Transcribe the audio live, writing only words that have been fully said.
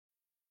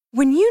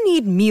When you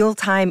need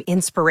mealtime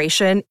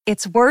inspiration,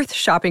 it's worth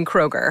shopping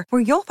Kroger,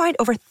 where you'll find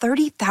over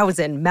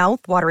 30,000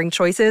 mouth-watering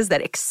choices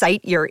that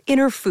excite your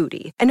inner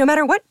foodie. And no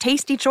matter what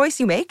tasty choice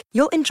you make,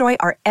 you'll enjoy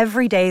our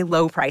everyday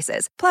low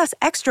prices, plus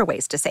extra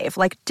ways to save,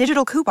 like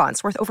digital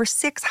coupons worth over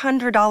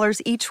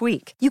 $600 each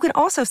week. You can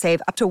also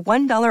save up to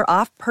 $1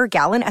 off per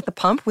gallon at the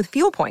pump with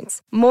fuel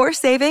points. More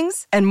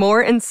savings and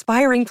more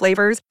inspiring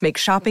flavors make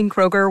shopping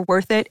Kroger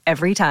worth it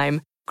every time.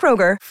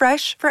 Kroger,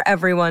 fresh for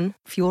everyone.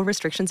 Fuel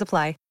restrictions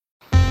apply.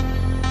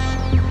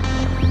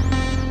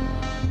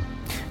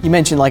 You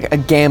mentioned like a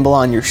gamble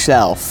on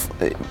yourself.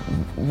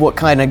 What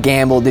kind of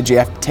gamble did you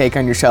have to take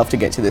on yourself to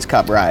get to this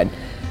Cup ride?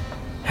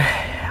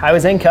 I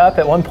was in Cup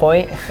at one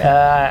point.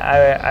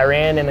 I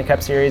ran in the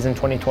Cup Series in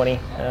 2020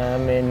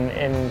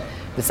 and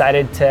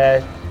decided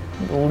to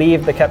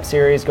leave the Cup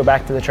Series, go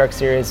back to the Truck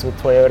Series with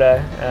Toyota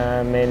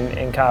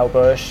and Kyle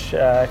Busch,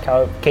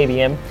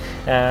 KBM,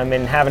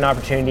 and have an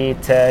opportunity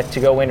to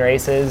go win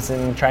races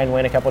and try and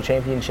win a couple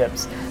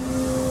championships.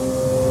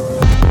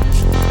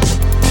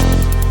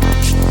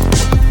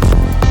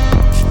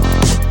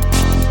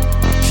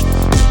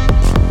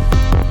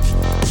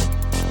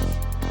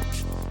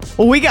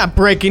 Well, we got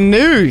breaking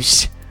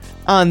news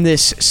on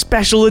this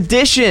special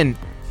edition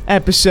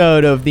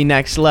episode of the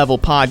Next Level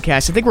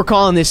podcast. I think we're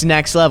calling this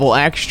Next Level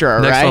Extra,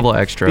 right? Next Level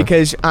Extra.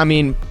 Because, I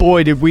mean,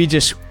 boy, did we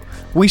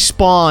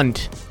spawned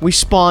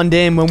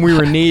in when we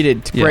were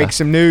needed to break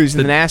some news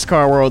in the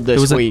NASCAR world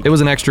this week. It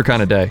was an extra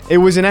kind of day. It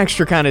was an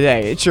extra kind of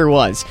day. It sure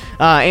was.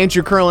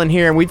 Andrew Curlin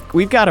here, and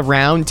we've got a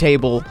round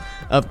table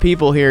of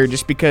people here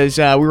just because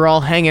we were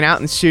all hanging out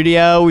in the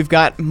studio. We've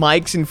got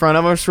mics in front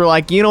of us. We're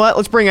like, you know what?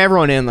 Let's bring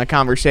everyone in the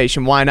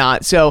conversation. Why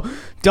not? So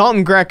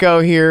Dalton Greco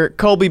here,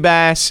 Colby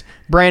Bass,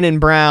 Brandon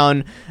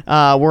Brown.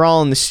 We're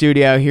all in the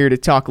studio here to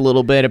talk a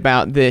little bit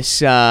about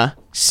this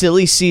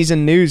silly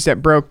season news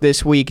that broke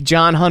this week.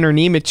 John Hunter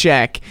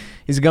Nemechek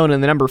is going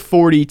in the number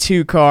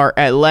 42 car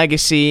at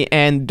Legacy,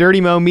 and Dirty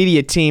Mo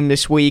Media team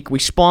this week. We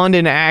spawned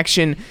into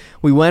action.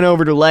 We went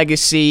over to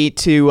Legacy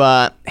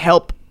to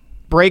help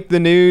break the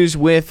news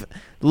with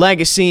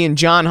Legacy and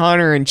John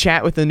Hunter and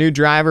chat with the new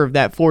driver of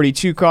that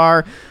 42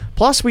 car.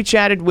 Plus, we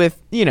chatted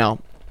with,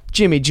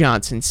 Jimmie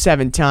Johnson,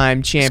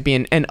 7-time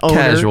champion and owner.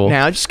 Casual.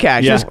 Now, just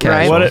casual, Just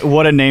casual. right?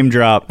 What a name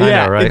drop.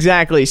 Yeah, I know, right?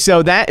 Exactly.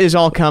 So that is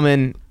all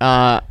coming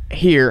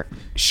here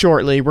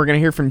shortly. We're going to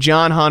hear from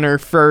John Hunter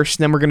first,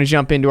 then we're going to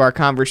jump into our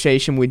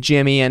conversation with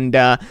Jimmie. And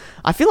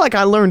I feel like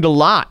I learned a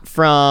lot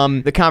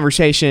from the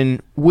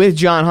conversation with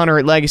John Hunter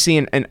at Legacy,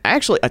 and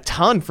actually a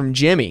ton from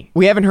Jimmie.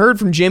 We haven't heard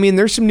from Jimmie, and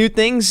there's some new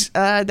things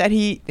that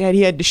he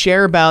had to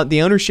share about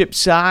the ownership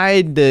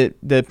side,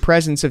 the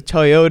presence of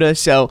Toyota.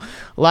 So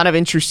a lot of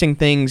interesting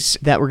things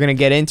that we're going to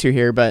get into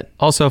here. But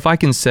also, if I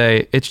can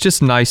say, it's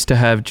just nice to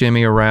have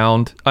Jimmie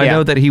around. I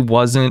know that he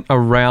wasn't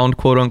around,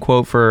 quote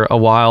unquote, for a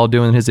while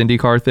doing his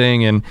IndyCar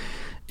thing, and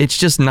it's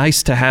just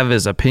nice to have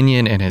his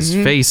opinion and his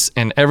face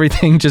and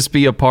everything just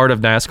be a part of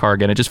NASCAR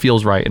again. It just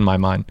feels right in my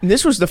mind.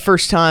 This was the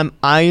first time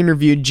I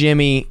interviewed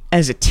Jimmie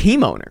as a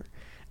team owner.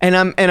 And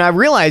I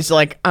realized,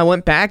 I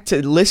went back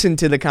to listen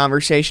to the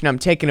conversation. I'm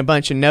taking a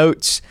bunch of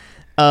notes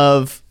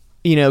of,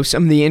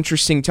 some of the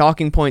interesting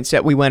talking points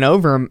that we went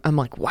over. I'm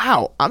like,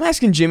 wow, I'm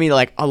asking Jimmie,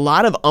 a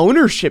lot of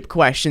ownership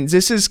questions.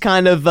 This is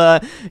kind of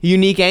a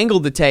unique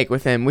angle to take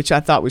with him, which I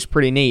thought was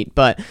pretty neat.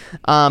 But,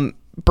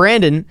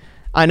 Brandon,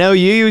 I know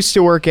you used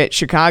to work at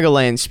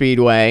Chicagoland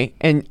Speedway,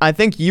 and I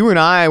think you and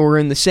I were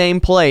in the same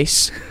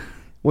place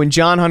when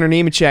John Hunter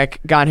Nemechek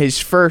got his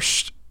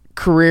first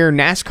career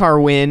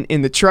NASCAR win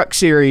in the Truck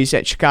Series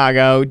at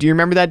Chicago. Do you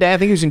remember that day? I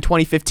think it was in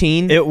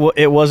 2015. It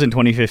was in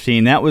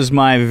 2015. That was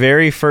my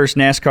very first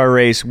NASCAR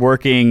race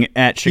working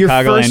at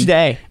Chicagoland. Your first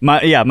day?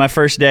 My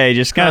first day.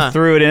 Just kind of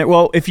threw it in.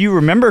 Well, if you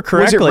remember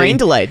correctly. Was it rain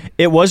delayed?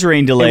 It was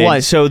rain delayed. It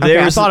was. So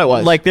I thought it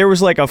was. There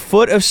was a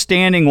foot of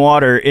standing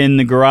water in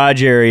the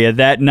garage area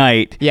that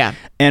night. Yeah.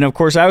 And of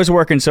course, I was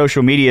working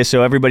social media,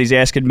 so everybody's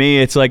asking me,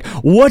 it's like,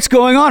 what's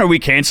going on? Are we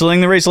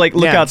canceling the race?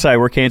 Look outside,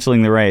 we're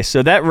canceling the race.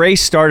 So that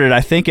race started,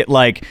 I think, at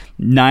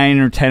 9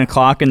 or 10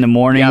 o'clock in the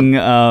morning,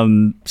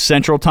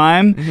 Central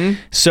Time. Mm-hmm.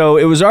 So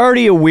it was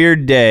already a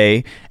weird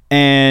day.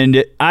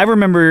 And I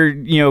remember,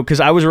 because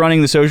I was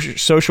running the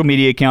social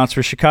media accounts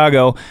for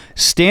Chicago,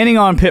 standing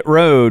on pit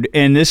road,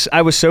 and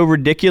I was so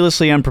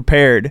ridiculously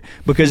unprepared.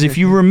 Because if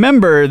you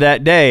remember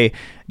that day,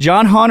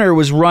 John Hunter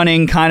was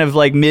running kind of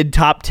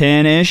mid-top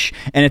 10-ish,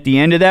 and at the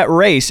end of that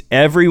race,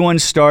 everyone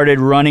started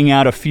running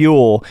out of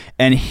fuel,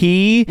 and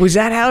he... Was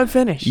that how it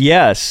finished?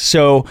 Yes.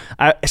 So,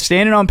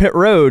 standing on pit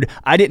road,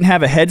 I didn't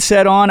have a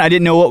headset on. I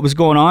didn't know what was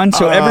going on,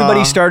 so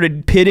everybody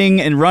started pitting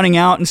and running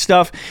out and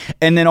stuff,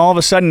 and then all of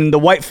a sudden, the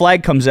white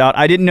flag comes out.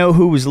 I didn't know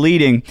who was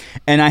leading,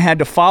 and I had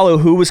to follow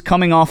who was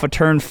coming off of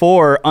turn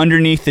 4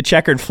 underneath the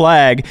checkered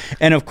flag,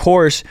 and of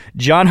course,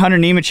 John Hunter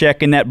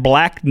Nemechek in that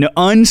black,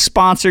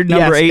 unsponsored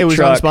number 8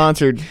 truck.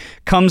 Sponsored,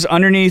 comes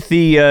underneath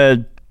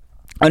the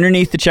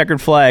underneath the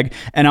checkered flag,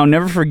 and I'll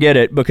never forget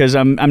it because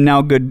I'm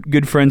now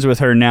good friends with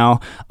her now.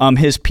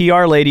 His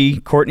PR lady,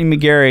 Courtney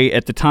McGarry,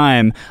 at the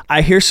time,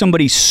 I hear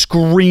somebody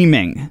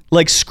screaming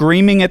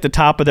at the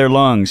top of their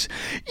lungs,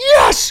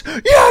 yes,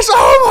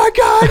 oh my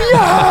God,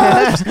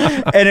 yes!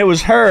 And it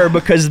was her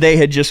because they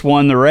had just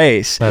won the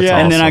race. That's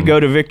And awesome. then I go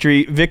to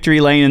Victory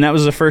Lane, and that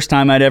was the first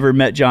time I'd ever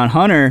met John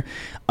Hunter.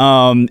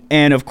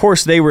 And of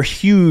course, they were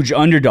huge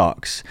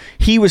underdogs.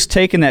 He was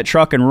taking that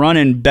truck and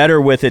running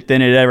better with it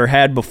than it ever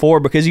had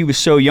before because he was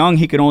so young.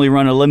 He could only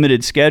run a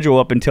limited schedule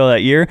up until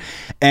that year.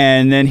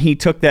 And then he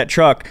took that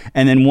truck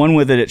and then won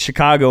with it at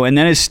Chicago. And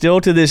that is still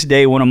to this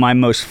day one of my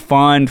most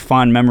fond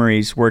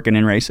memories working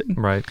in racing.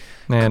 Right.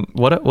 Man,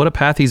 what a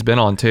path he's been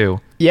on too.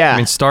 Yeah. I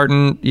mean,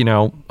 starting,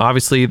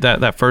 obviously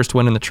that first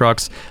win in the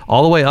trucks,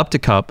 all the way up to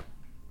Cup,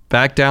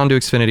 back down to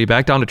Xfinity,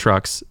 back down to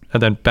trucks,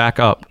 and then back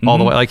up all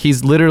the way. Like,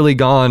 he's literally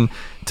gone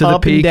to the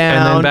peak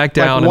and then back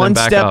down like and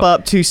then back up. one step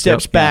up, two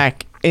steps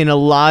back in a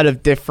lot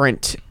of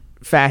different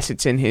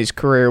facets in his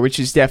career, which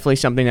is definitely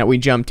something that we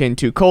jumped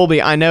into.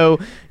 Colby, I know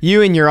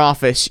you in your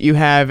office, you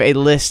have a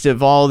list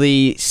of all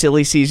the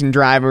silly season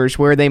drivers,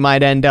 where they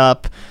might end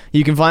up.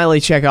 You can finally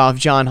check off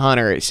John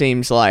Hunter, it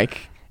seems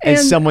like,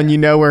 as someone you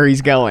know where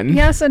he's going.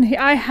 Yes, and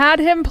I had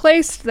him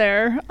placed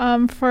there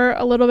for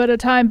a little bit of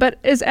time, but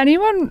is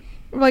anyone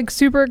like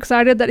super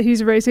excited that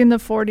he's racing the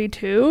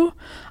 42?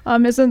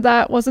 Wasn't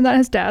that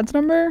his dad's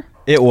number?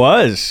 It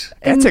was.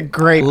 That's a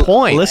great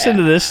point. Listen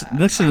to this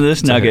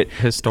nugget.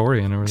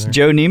 Historian over there.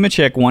 Joe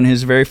Nemechek won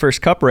his very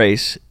first Cup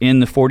race in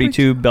the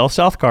 42 Bell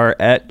South car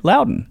at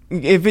Loudon.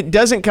 If it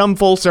doesn't come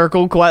full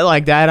circle quite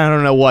like that, I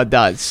don't know what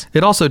does.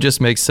 It also just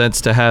makes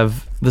sense to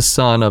have the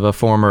son of a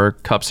former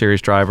Cup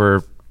Series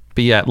driver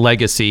be at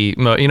legacy.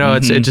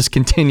 It just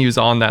continues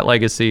on that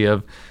legacy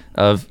of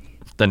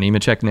the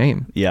Nemechek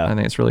name. Yeah. I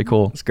think it's really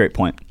cool. That's a great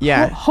point.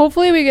 Yeah.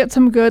 Hopefully we get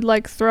some good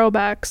like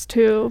throwbacks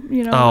too.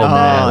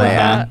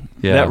 Yeah.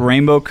 That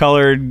rainbow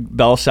colored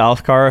Bell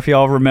South car, if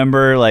y'all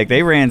remember, like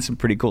they ran some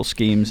pretty cool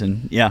schemes,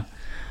 and yeah,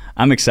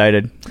 I'm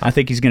excited. I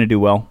think he's going to do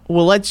well.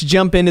 Well, let's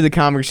jump into the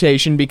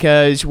conversation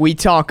because we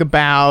talk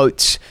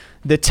about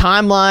the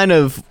timeline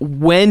of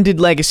when did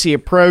Legacy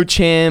approach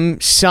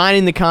him,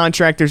 signing the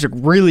contract. There's a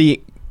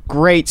really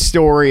great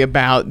story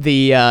about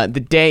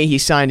the day he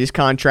signed his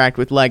contract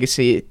with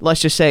Legacy. Let's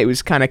just say it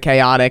was kind of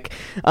chaotic.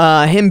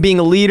 Him being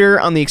a leader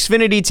on the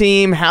Xfinity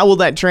team, how will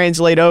that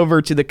translate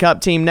over to the Cup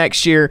team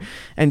next year,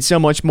 and so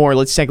much more.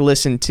 Let's take a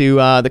listen to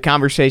the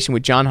conversation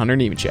with John Hunter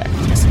Nemechek.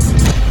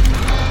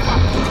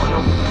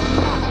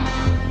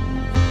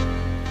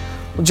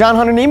 Well, John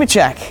Hunter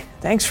Nemechek,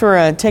 thanks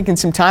for taking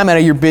some time out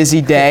of your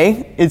busy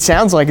day. It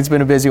sounds like it's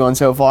been a busy one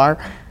so far.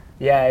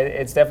 Yeah,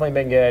 it's definitely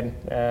been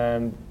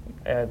good.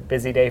 A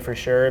busy day for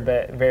sure,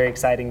 but a very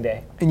exciting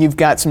day. And you've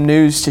got some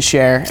news to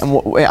share,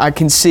 and I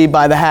can see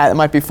by the hat it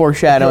might be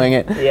foreshadowing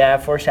it. Yeah,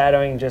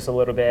 foreshadowing just a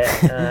little bit.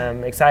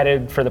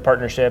 Excited for the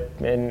partnership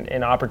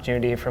and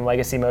opportunity from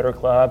Legacy Motor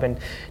Club, and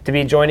to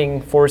be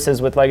joining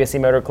forces with Legacy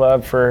Motor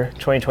Club for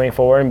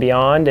 2024 and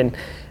beyond,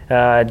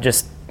 and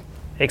just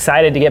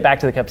excited to get back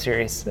to the Cup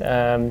Series.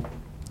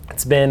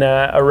 It's been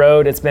a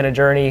road, it's been a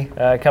journey,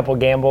 a couple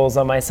gambles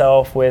on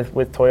myself with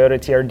Toyota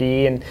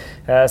TRD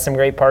and some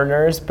great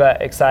partners,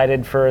 but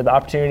excited for the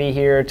opportunity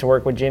here to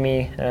work with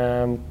Jimmie,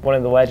 one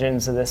of the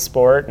legends of this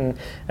sport, and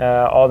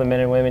all the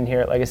men and women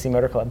here at Legacy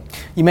Motor Club.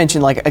 You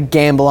mentioned like a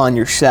gamble on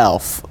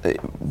yourself.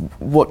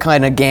 What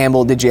kind of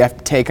gamble did you have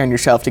to take on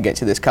yourself to get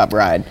to this Cup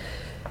ride?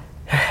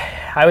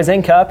 I was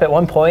in Cup at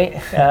one point.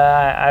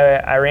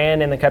 I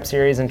ran in the Cup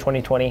Series in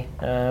 2020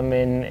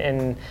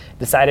 and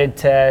decided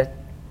to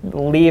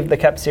leave the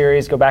Cup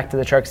Series, go back to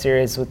the Truck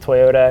Series with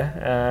Toyota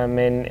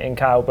and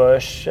Kyle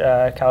Busch,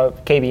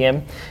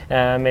 KBM,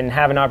 and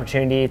have an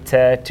opportunity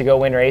to go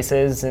win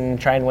races and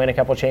try and win a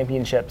couple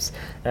championships.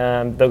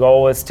 The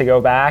goal was to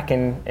go back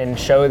and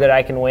show that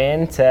I can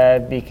win,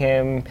 to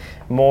become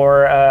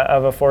more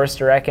of a force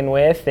to reckon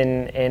with,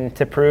 and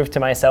to prove to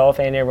myself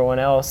and everyone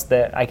else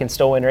that I can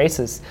still win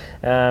races.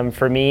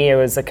 For me, it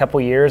was a couple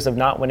years of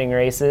not winning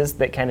races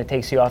that kind of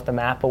takes you off the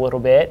map a little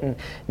bit, and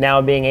now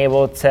being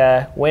able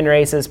to win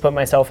races, put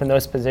myself in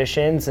those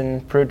positions,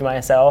 and prove to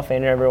myself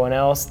and everyone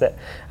else that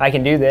I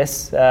can do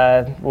this.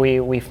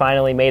 We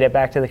finally made it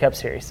back to the Cup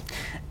Series.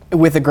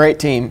 With a great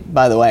team,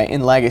 by the way,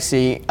 in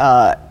Legacy.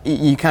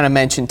 You kind of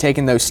mentioned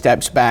taking those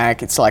steps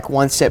back. It's like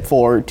one step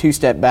forward, two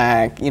step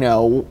back,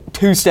 2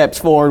 steps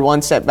forward,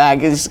 1 step back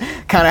is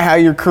kind of how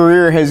your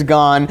career has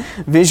gone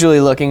visually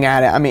looking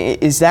at it. I mean,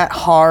 is that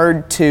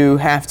hard to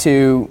have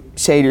to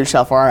say to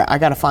yourself, all right, I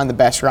got to find the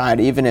best ride,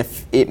 even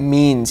if it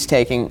means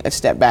taking a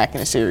step back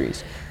in a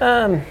series?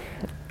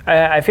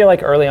 I feel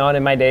like early on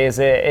in my days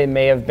it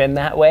may have been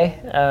that way,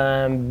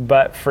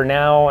 but for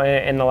now,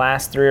 in the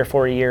last 3 or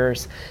 4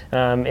 years,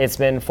 it's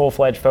been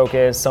full-fledged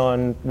focus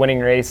on winning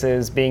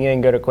races, being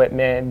in good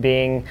equipment,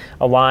 being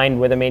aligned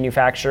with a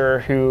manufacturer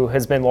who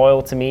has been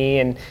loyal to me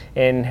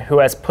and who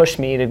has pushed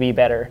me to be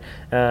better.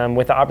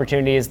 With the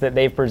opportunities that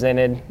they've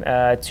presented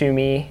to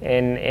me,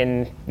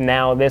 and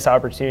now this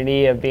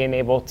opportunity of being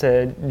able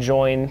to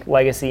join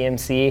Legacy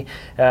MC,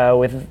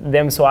 with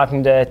them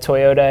swapping to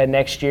Toyota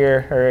next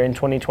year or in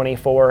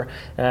 2024,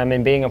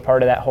 and being a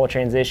part of that whole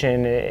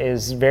transition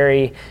is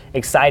very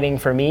exciting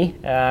for me.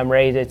 I'm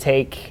ready to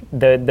take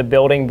the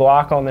building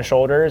block on the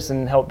shoulders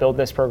and help build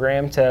this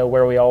program to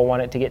where we all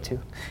want it to get to.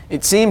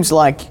 It seems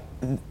like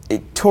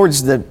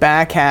towards the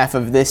back half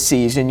of this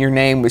season, your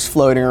name was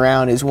floating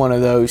around as one of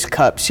those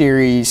Cup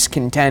Series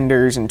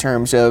contenders in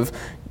terms of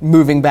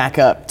moving back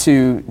up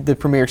to the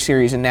Premier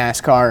Series in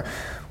NASCAR.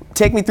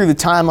 Take me through the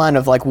timeline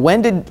of like,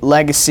 when did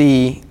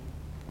Legacy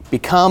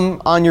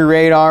become on your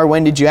radar?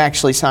 When did you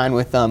actually sign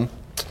with them?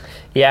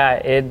 Yeah,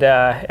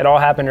 it all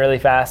happened really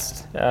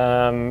fast.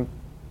 To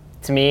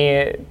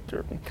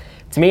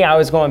me, I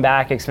was going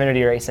back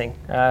Xfinity racing.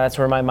 That's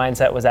where my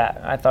mindset was at.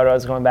 I thought I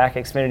was going back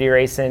Xfinity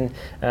racing.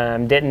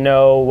 Didn't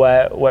know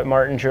what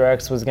Martin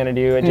Truex was going to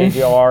do at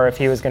JGR, if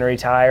he was going to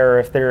retire, or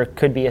if there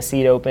could be a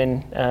seat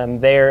open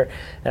there.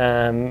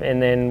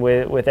 And then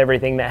with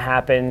everything that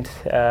happened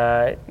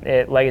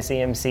at Legacy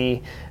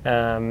MC,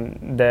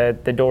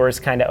 the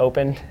doors kind of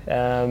opened.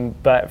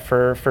 But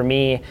for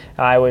me,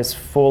 I was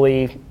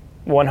fully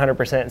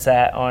 100%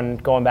 set on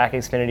going back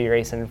Xfinity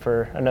racing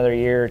for another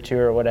year or two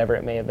or whatever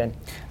it may have been.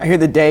 I hear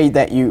the day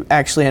that you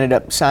actually ended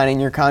up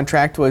signing your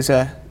contract was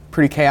a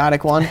pretty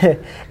chaotic one.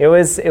 It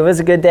was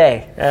a good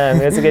day.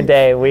 It was a good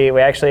day. We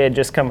actually had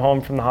just come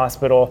home from the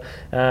hospital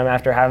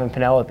after having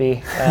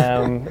Penelope.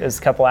 It was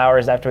a couple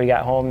hours after we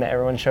got home that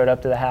everyone showed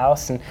up to the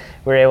house, and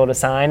we were able to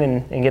sign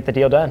and get the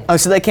deal done. Oh,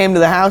 so they came to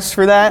the house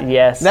for that?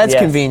 Yes. That's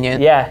yes.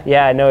 convenient.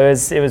 Yeah. No,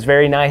 it was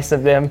very nice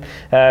of them.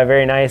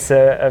 Very nice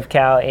of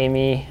Cal,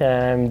 Amy.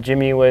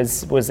 Jimmie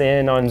was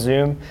in on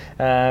Zoom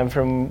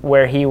from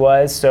where he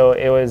was, so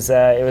it was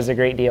a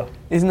great deal.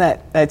 Isn't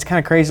that's kind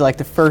of crazy? Like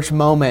the first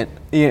moment,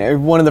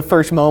 one of the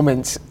first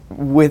moments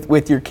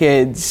with your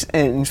kids,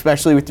 and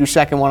especially with your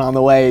second one on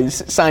the way,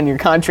 is sign your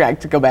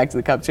contract to go back to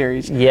the Cup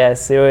Series.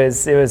 Yes, it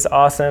was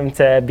awesome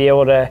to be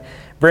able to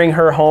bring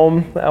her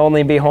home,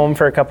 only be home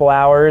for a couple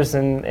hours,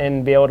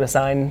 and be able to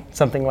sign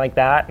something like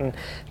that. And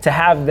to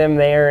have them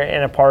there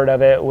and a part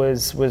of it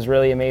was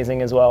really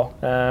amazing as well.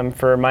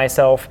 For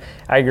myself,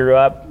 I grew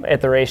up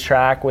at the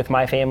racetrack with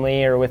my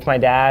family or with my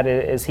dad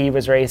as he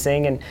was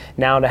racing, and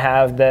now to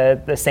have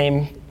the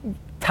same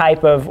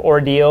type of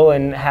ordeal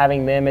and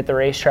having them at the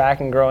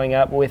racetrack and growing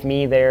up with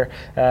me there,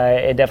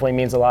 it definitely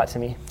means a lot to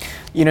me.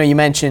 You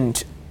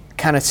mentioned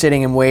kind of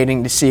sitting and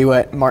waiting to see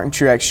what Martin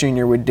Truex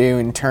Jr. would do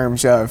in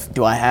terms of,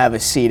 do I have a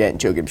seat at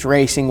Joe Gibbs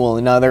Racing? Will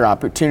another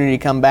opportunity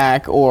come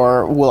back,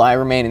 or will I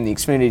remain in the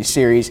Xfinity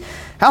Series?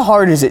 How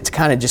hard is it to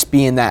kind of just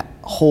be in that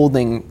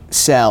holding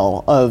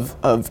cell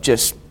of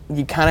just,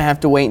 you kind of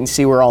have to wait and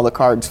see where all the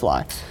cards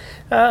fly?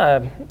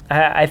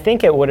 I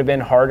think it would have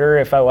been harder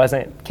if I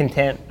wasn't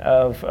content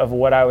of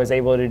what I was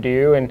able to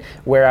do and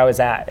where I was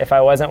at. If I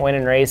wasn't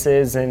winning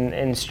races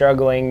and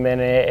struggling, then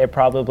it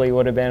probably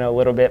would have been a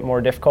little bit more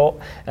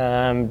difficult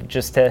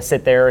just to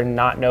sit there and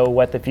not know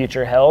what the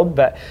future held.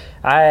 But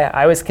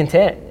I was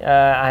content.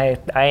 I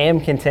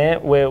am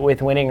content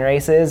with winning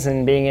races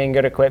and being in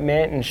good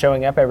equipment and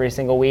showing up every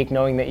single week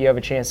knowing that you have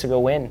a chance to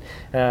go win.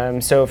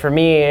 So for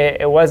me,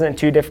 it wasn't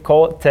too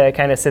difficult to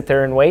kind of sit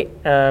there and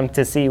wait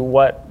to see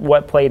what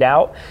played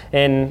out.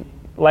 And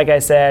like I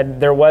said,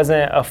 there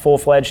wasn't a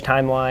full-fledged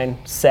timeline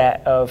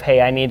set of,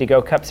 hey, I need to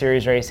go Cup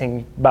Series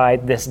racing by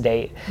this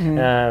date.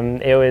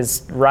 It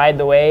was ride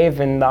the wave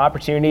and the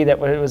opportunity that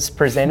was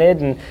presented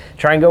and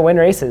try and go win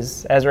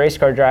races. As a race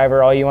car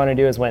driver, all you want to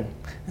do is win.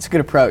 That's a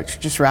good approach.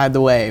 Just ride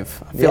the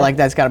wave. I feel like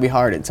that's got to be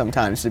hard at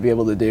sometimes to be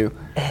able to do.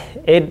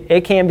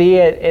 It can be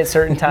at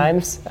certain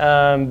times,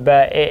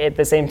 but at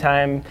the same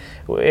time,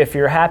 if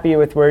you're happy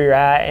with where you're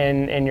at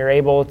and you're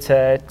able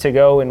to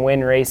go and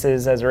win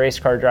races as a race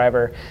car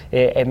driver,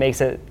 it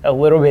makes it a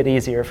little bit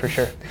easier for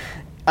sure.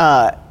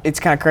 It's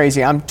kind of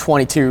crazy. I'm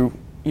 22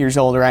 years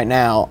old right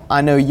now. I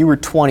know you were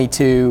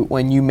 22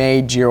 when you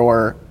made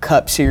your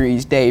Cup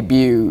Series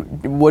debut.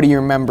 What do you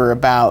remember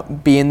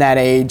about being that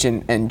age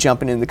and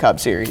jumping into the Cup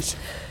Series?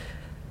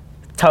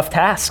 Tough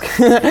task,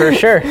 for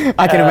sure.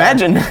 I can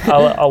imagine.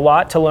 a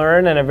lot to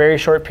learn in a very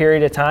short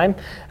period of time.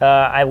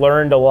 I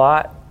learned a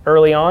lot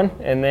early on,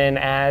 and then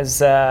as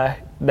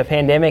the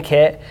pandemic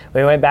hit,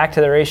 we went back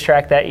to the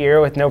racetrack that year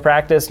with no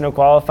practice, no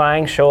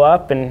qualifying, show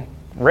up and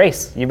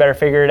race. You better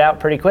figure it out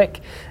pretty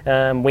quick.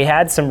 we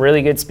had some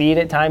really good speed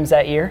at times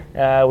that year.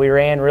 We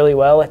ran really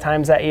well at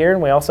times that year,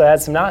 and we also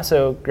had some not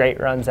so great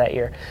runs that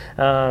year.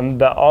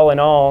 But all in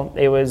all,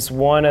 it was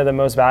one of the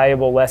most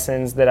valuable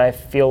lessons that I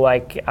feel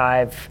like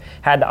I've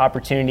had the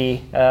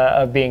opportunity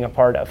of being a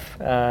part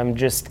of.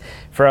 Just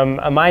from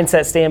a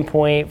mindset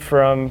standpoint,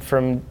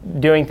 from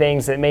doing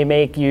things that may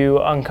make you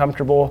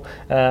uncomfortable,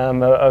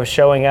 of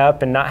showing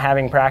up and not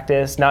having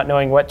practice, not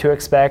knowing what to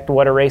expect,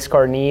 what a race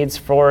car needs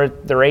for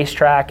the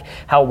racetrack,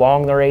 how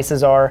long the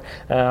races are.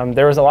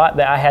 There was a lot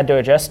that I had to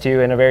adjust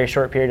to in a very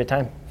short period of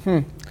time.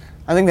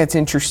 I think that's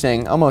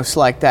interesting, almost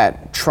like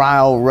that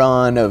trial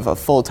run of a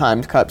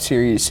full-time Cup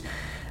Series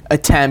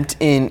attempt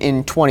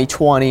in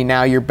 2020.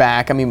 Now you're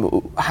back. I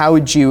mean, how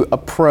would you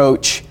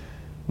approach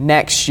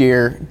next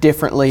year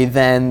differently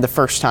than the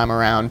first time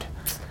around?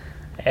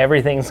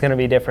 Everything's going to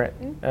be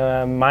different.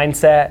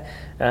 Mindset.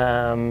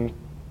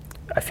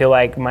 I feel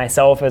like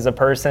myself as a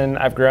person,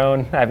 I've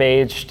grown, I've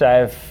aged,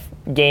 I've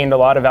gained a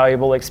lot of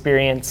valuable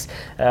experience.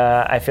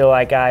 I feel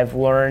like I've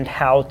learned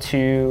how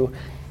to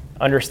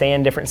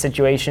understand different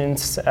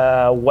situations,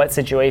 what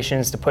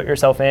situations to put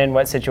yourself in,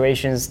 what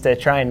situations to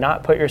try and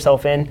not put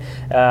yourself in.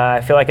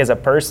 I feel like as a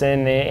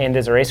person and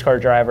as a race car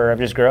driver, I've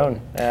just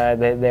grown.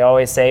 They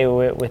always say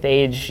with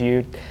age,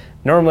 you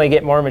normally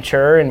get more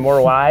mature and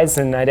more wise,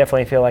 and I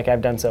definitely feel like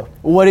I've done so.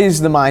 What is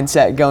the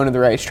mindset going to the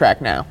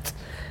racetrack now?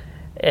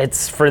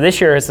 It's for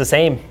this year, it's the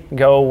same.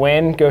 Go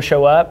win, go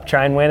show up,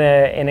 try and win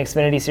an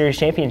Xfinity Series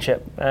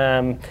championship.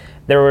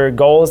 There were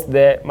goals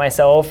that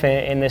myself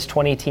and this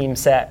 20 team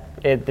set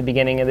at the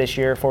beginning of this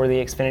year for the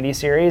Xfinity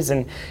Series,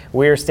 and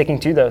we're sticking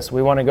to those.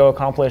 We want to go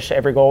accomplish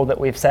every goal that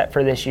we've set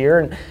for this year,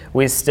 and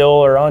we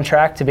still are on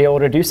track to be able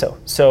to do so.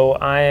 So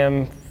I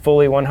am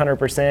fully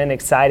 100%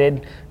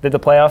 excited that the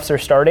playoffs are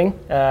starting,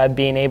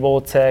 being able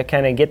to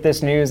kind of get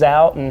this news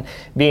out and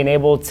being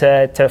able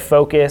to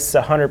focus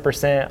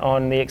 100%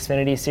 on the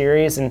Xfinity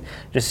Series and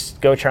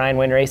just go try and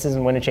win races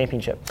and win a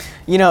championship.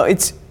 You know,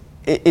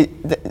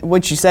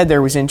 what you said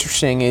there was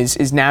interesting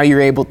is now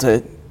you're able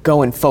to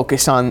go and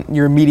focus on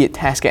your immediate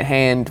task at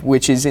hand,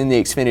 which is in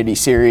the Xfinity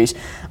Series.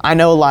 I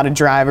know a lot of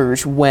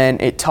drivers, when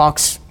the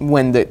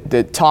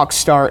talks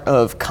start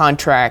of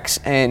contracts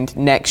and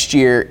next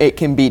year, it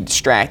can be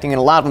distracting, and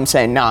a lot of them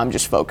say, no, I'm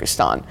just focused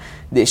on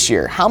this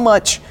year. How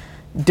much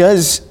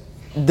does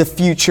the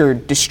future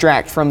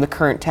distract from the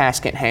current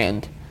task at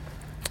hand?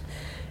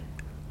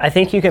 I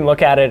think you can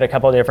look at it a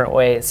couple of different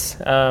ways.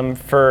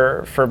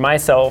 For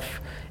myself,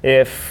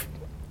 if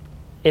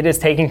it is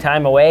taking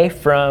time away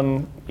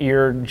from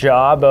your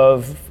job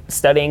of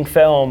studying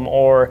film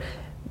or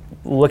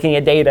looking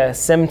at data,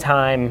 sim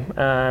time,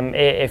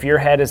 if your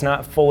head is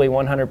not fully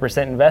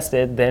 100%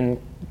 invested,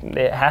 then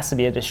it has to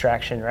be a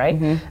distraction, right?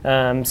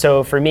 Mm-hmm.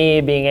 So for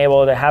me, being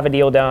able to have a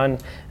deal done,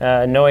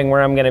 knowing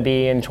where I'm going to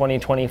be in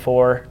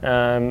 2024,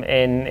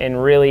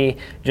 and really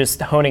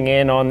just honing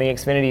in on the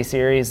Xfinity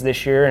Series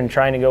this year and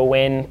trying to go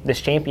win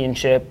this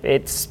championship,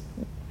 it's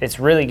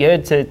really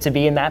good to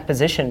be in that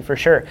position for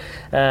sure.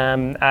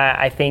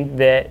 I think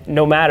that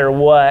no matter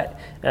what,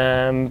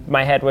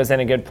 my head was in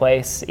a good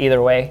place either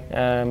way.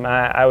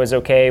 I was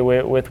okay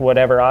with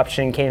whatever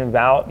option came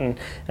about,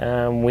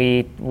 and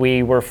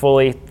we were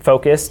fully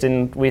focused,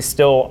 and we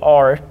still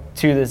are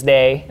to this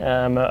day,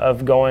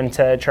 of going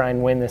to try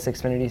and win this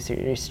Xfinity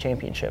Series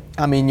championship.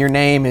 I mean, your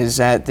name is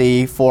at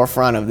the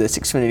forefront of this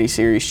Xfinity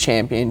Series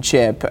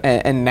championship,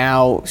 and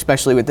now,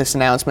 especially with this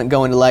announcement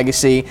going to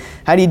Legacy,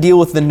 how do you deal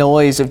with the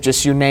noise of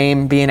just your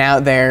name being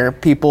out there,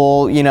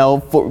 people,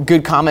 for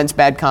good comments,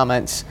 bad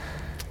comments?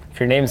 If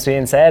your name's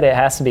being said, it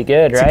has to be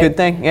good, right? It's a good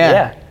thing,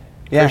 yeah.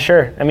 For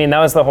sure. I mean, that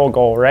was the whole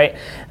goal, right?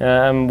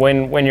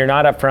 When you're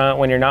not up front,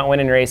 when you're not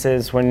winning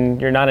races, when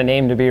you're not a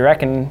name to be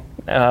reckoned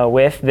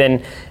with,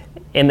 then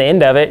in the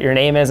end of it, your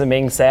name isn't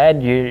being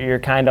said, you're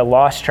kind of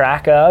lost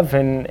track of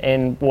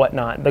and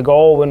whatnot. The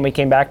goal when we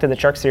came back to the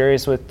Truck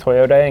Series with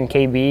Toyota and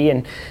KB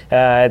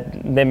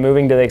and then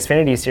moving to the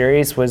Xfinity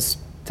Series was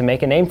to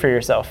make a name for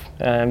yourself,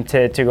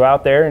 to go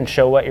out there and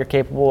show what you're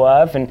capable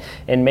of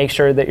and make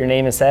sure that your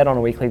name is said on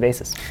a weekly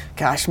basis.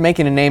 Gosh,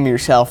 making a name of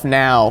yourself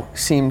now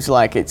seems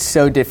like it's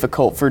so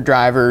difficult for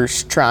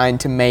drivers trying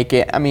to make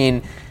it. I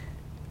mean,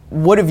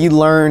 what have you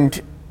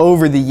learned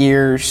over the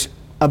years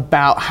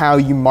about how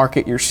you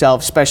market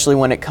yourself, especially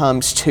when it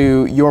comes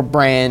to your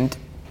brand,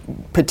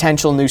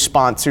 potential new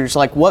sponsors?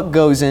 Like, what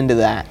goes into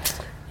that?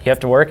 You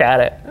have to work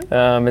at it.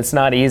 It's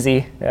not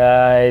easy.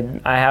 I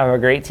have a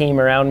great team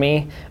around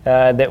me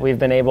that we've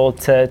been able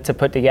to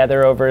put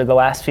together over the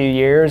last few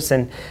years,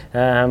 and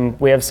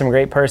we have some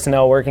great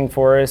personnel working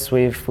for us.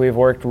 We've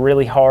worked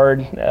really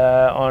hard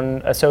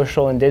on a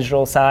social and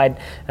digital side,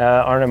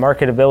 on a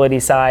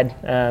marketability side.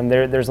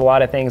 There's a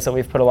lot of things that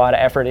we've put a lot of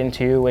effort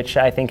into, which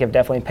I think have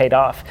definitely paid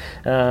off.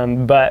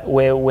 But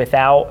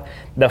without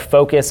the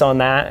focus on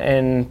that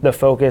and the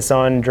focus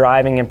on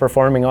driving and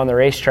performing on the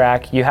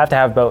racetrack, you have to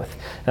have both.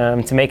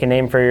 To make a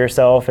name for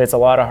yourself, it's a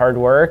lot of hard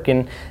work,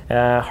 and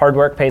hard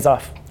work pays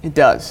off. It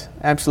does.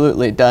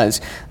 Absolutely, it does.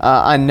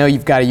 I know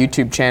you've got a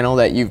YouTube channel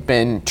that you've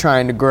been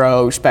trying to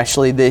grow,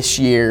 especially this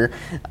year.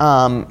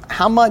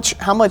 How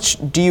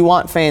much do you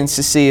want fans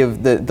to see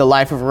of the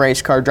life of a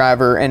race car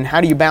driver, and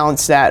how do you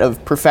balance that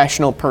of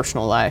professional,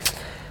 personal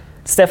life?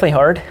 It's definitely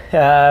hard,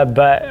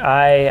 but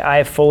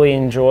I fully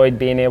enjoyed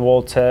being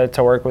able to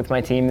work with my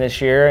team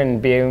this year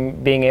and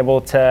being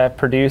able to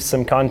produce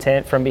some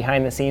content from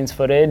behind the scenes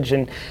footage.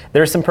 And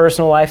there's some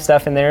personal life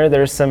stuff in there,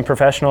 there's some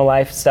professional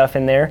life stuff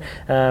in there,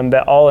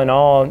 but all in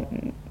all,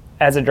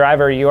 as a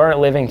driver, you aren't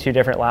living two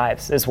different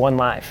lives. It's one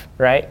life,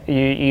 right?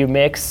 You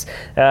mix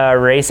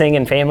racing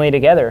and family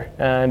together.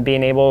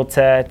 Being able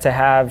to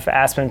have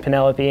Aspen,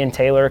 Penelope, and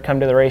Taylor come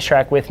to the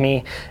racetrack with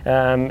me,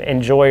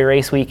 enjoy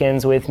race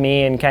weekends with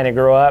me, and kind of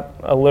grow up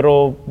a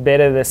little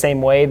bit of the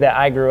same way that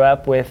I grew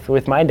up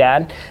with my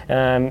dad.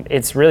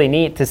 It's really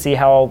neat to see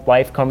how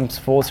life comes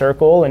full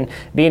circle and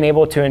being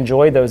able to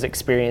enjoy those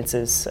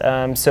experiences.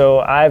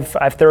 So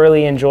I've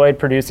thoroughly enjoyed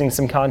producing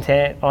some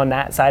content on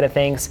that side of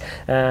things,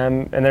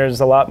 and there's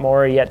a lot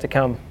more yet to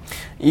come.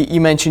 You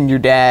mentioned your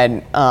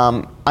dad.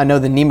 I know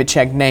the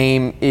Nemechek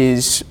name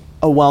is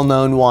a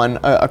well-known one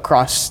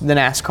across the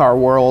NASCAR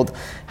world.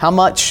 How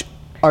much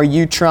are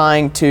you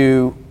trying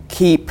to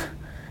keep,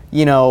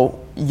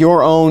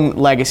 your own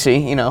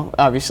legacy,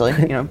 obviously,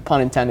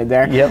 pun intended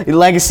there, yep.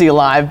 Legacy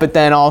alive, but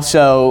then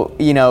also,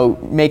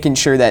 making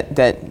sure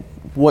that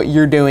what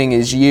you're doing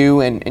is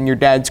you and your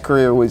dad's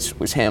career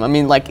was him? I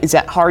mean, is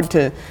that hard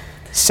to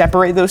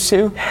separate those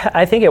two?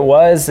 I think it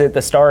was at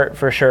the start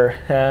for sure.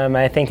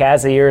 I think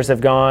as the years have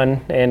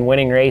gone and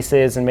winning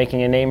races and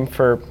making a name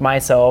for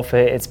myself,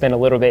 it's been a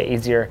little bit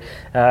easier.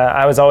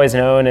 I was always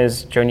known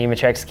as Joe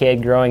Nemechek's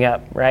kid growing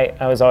up, right?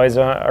 I was always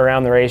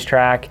around the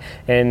racetrack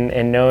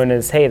and known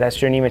as, hey, that's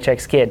Joe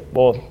Nemechek's kid.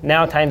 Well,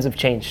 now times have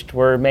changed.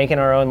 We're making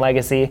our own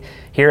legacy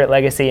here at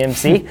Legacy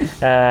MC.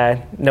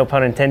 No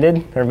pun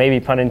intended, or maybe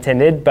pun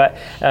intended, but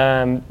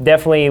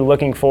definitely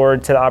looking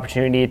forward to the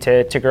opportunity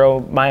to grow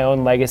my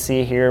own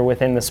legacy here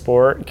within the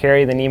sport,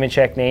 carry the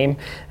Nemechek name,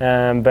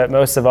 but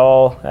most of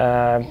all,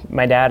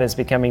 my dad is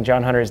becoming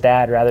John Hunter's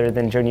dad rather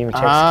than Joe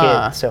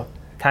Nemechek's kid. So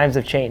times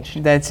have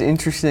changed. That's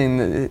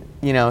interesting.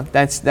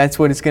 That's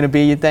what it's going to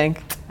be, you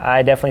think?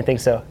 I definitely think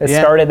so. It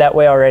started that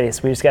way already,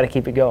 so we just got to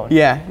keep it going.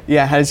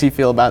 Yeah. How does he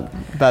feel about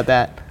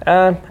that?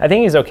 I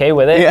think he's okay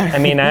with it. Yeah. I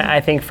mean, I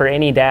think for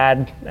any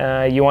dad,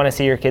 you want to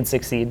see your kids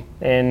succeed.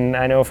 And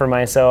I know for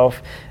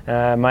myself,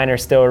 mine are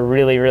still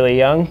really, really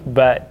young,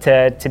 but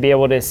to be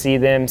able to see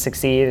them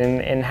succeed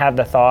and have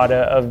the thought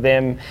of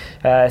them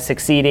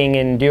succeeding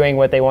and doing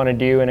what they want to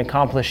do and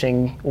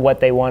accomplishing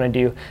what they want to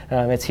do,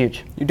 it's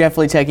huge. You're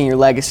definitely taking your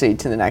legacy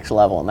to the next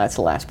level, and that's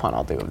the last pun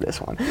I'll do of this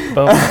one.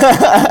 Boom.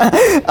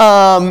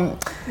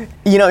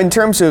 In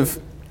terms of,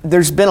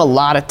 there's been a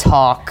lot of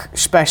talk,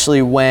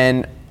 especially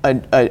when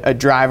a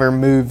driver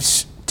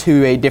moves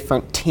to a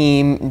different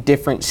team,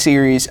 different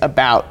series,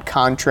 about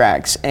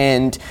contracts.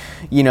 And,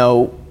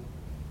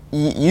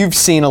 you've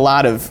seen a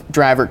lot of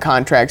driver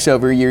contracts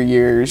over your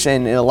years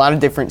and in a lot of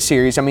different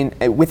series. I mean,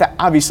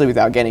 obviously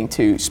without getting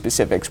too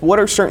specifics, what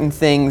are certain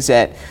things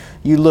that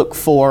you look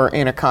for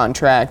in a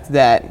contract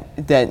that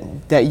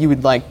you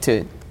would like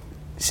to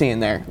see in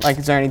there?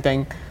 Is there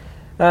anything?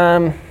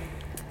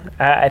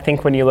 I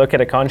think when you look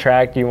at a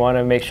contract, you want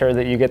to make sure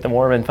that you get the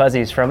warm and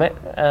fuzzies from it.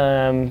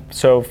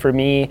 So for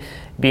me,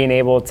 being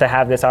able to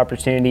have this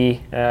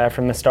opportunity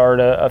from the start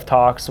of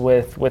talks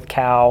with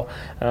Cal,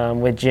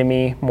 with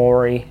Jimmie,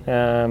 Maury,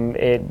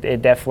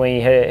 it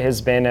definitely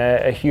has been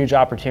a huge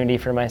opportunity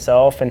for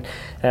myself, and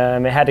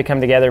it had to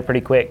come together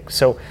pretty quick.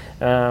 So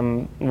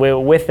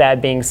with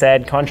that being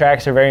said,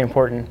 contracts are very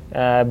important,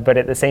 but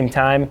at the same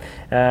time,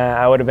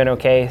 I would have been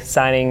okay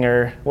signing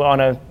on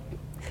a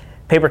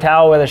paper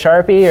towel with a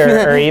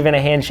Sharpie or even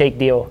a handshake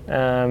deal.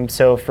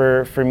 So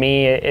for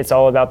me, it's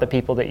all about the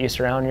people that you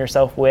surround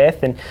yourself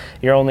with, and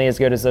you're only as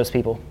good as those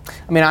people.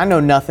 I mean, I know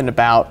nothing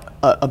about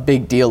a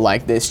big deal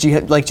like this. Do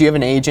you have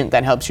an agent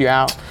that helps you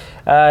out?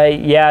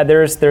 Yeah,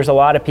 there's a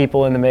lot of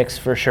people in the mix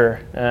for sure.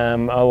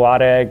 A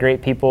lot of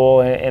great people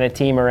and a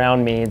team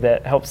around me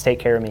that helps take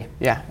care of me.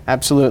 Yeah,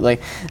 absolutely.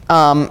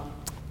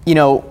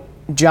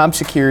 Job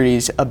security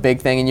is a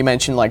big thing, and you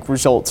mentioned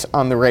results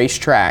on the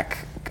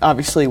racetrack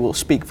obviously will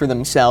speak for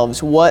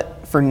themselves.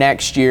 What for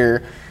next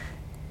year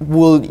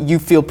will you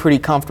feel pretty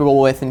comfortable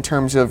with in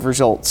terms of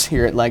results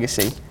here at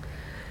Legacy?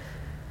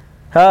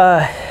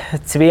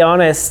 To be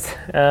honest,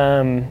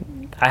 I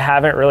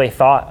haven't really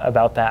thought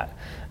about that.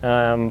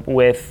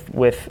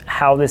 With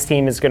how this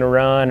team is going to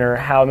run or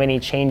how many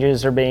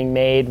changes are being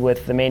made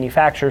with the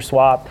manufacturer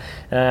swap,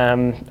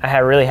 I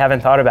really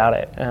haven't thought about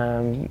it.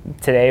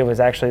 Today was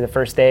actually the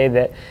first day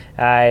that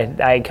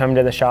I come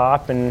to the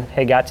shop and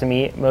had got to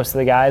meet most of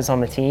the guys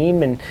on the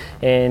team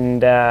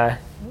and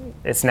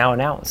it's now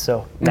announced.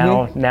 So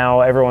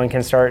now everyone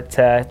can start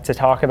to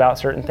talk about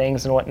certain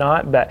things and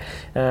whatnot. But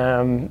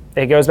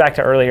it goes back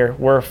to earlier.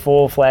 We're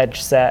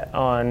full-fledged set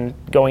on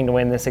going to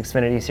win this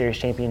Xfinity Series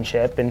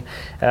championship, and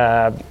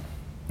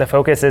the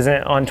focus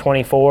isn't on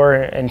 24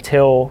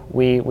 until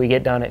we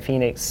get done at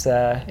Phoenix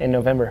in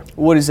November.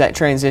 What does that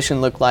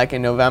transition look like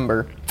in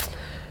November?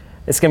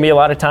 It's going to be a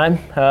lot of time,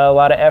 a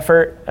lot of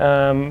effort,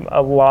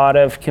 a lot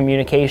of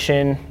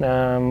communication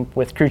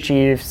with crew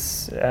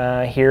chiefs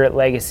here at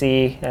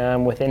Legacy,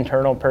 with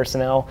internal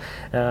personnel.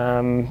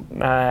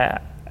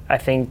 I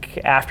think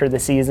after the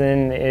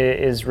season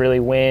is really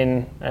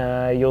when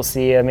you'll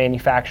see a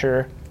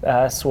manufacturer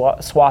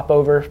swap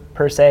over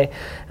per se,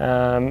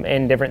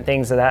 and different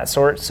things of that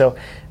sort. So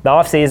the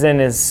off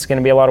season is going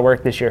to be a lot of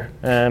work this year.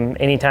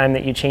 Anytime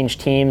that you change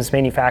teams,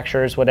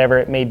 manufacturers, whatever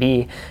it may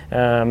be,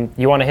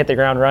 you want to hit the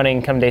ground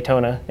running come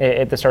Daytona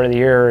at the start of the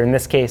year, or in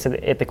this case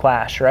at the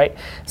Clash, right?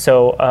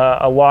 So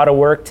a lot of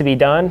work to be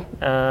done,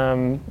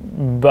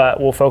 but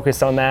we'll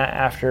focus on that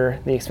after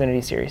the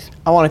Xfinity Series.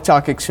 I want to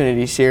talk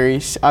Xfinity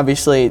Series.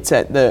 Obviously, it's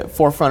at the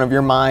forefront of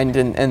your mind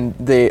and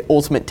the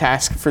ultimate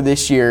task for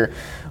this year.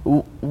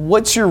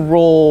 What's your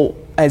role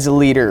as a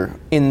leader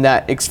in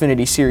that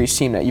Xfinity Series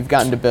team that you've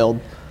gotten to build?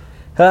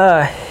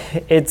 I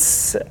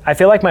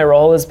feel like my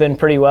role has been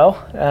pretty well.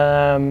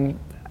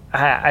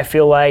 I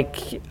feel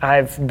like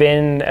I've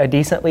been a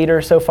decent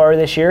leader so far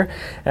this year.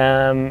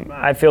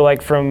 I feel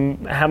like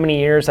from how many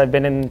years I've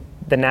been in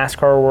the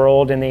NASCAR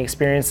world and the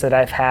experience that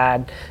I've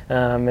had,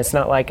 it's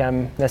not like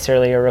I'm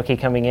necessarily a rookie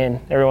coming in.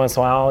 Every once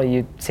in a while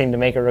you seem to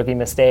make a rookie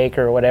mistake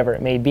or whatever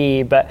it may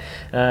be, but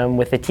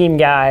with the team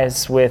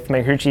guys, with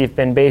my crew chief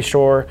Ben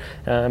Bayshore,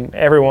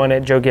 everyone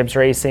at Joe Gibbs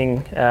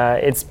Racing,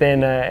 it's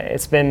been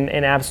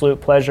an absolute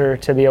pleasure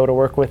to be able to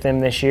work with them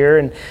this year.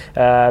 And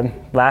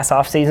last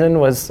off season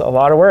was a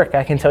lot of work,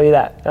 I can tell you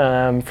that,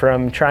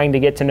 from trying to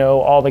get to know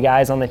all the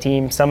guys on the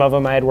team. Some of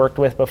them I had worked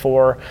with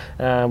before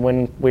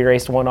when we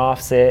raced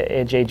one-offs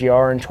at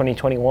JGR in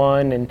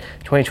 2021 and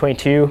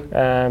 2022.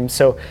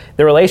 So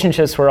the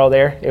relationships were all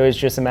there. It was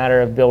just a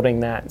matter of building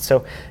that.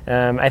 So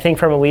I think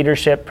from a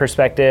leadership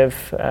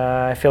perspective,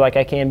 I feel like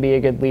I can be a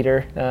good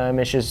leader.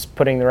 It's just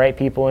putting the right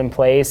people in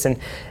place and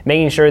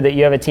making sure that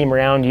you have a team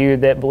around you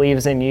that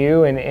believes in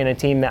you, and a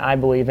team that I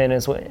believe in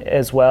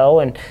as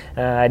well. And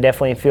I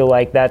definitely feel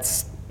like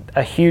that's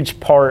a huge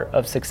part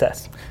of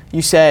success.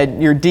 You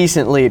said you're a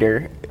decent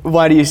leader.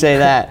 Why do you say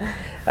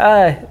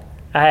that?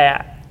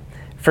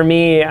 For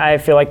me, I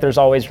feel like there's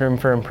always room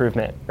for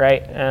improvement,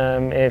 right?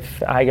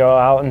 If I go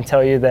out and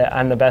tell you that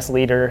I'm the best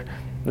leader,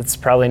 that's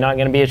probably not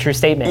going to be a true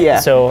statement.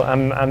 Yeah. So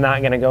I'm not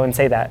going to go and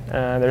say that.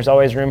 There's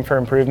always room for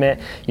improvement.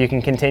 You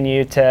can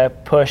continue to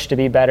push to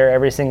be better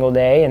every single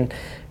day, and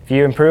if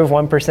you improve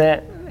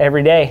 1%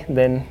 every day,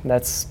 then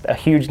that's a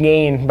huge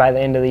gain by the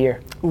end of the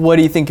year. What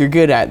do you think you're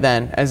good at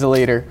then as a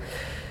leader?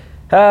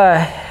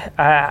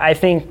 I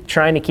think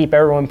trying to keep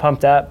everyone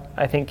pumped up.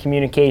 I think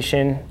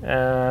communication,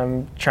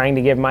 trying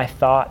to give my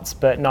thoughts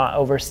but not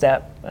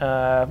overstep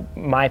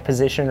my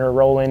position or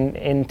role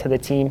into the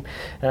team.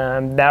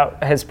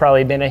 That has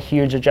probably been a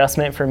huge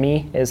adjustment for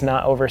me, is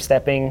not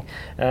overstepping,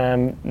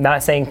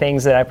 not saying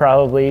things that I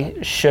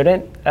probably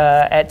shouldn't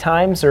at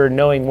times, or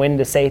knowing when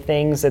to say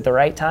things at the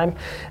right time.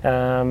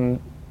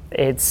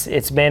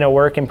 It's been a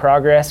work in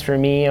progress for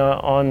me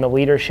on the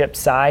leadership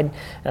side,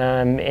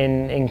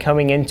 in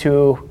coming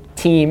into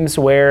teams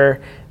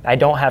where I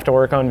don't have to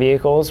work on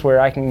vehicles, where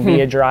I can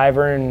be a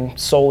driver and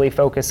solely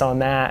focus on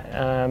that.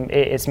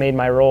 It's made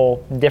my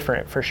role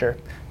different for sure.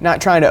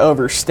 Not trying to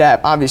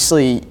overstep.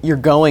 Obviously, you're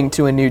going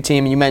to a new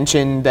team. You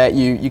mentioned that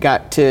you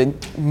got to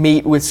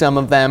meet with some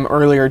of them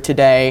earlier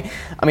today.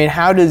 I mean,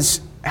 how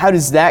does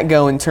that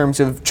go in terms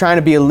of trying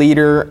to be a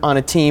leader on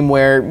a team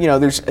where,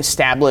 there's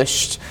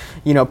established,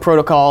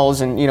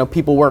 protocols and,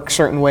 people work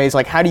certain ways?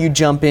 Like, how do you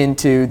jump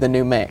into the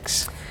new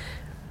mix?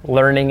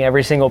 Learning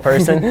every single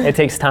person. It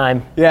takes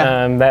time.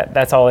 Yeah.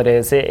 That's all it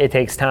is. It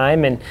takes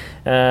time,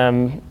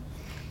 and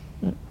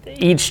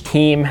each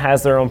team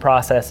has their own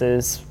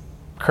processes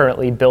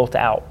currently built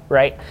out,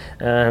 right?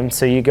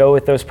 So you go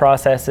with those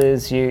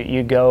processes,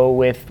 you go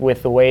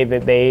with the way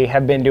that they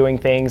have been doing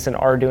things and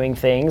are doing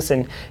things,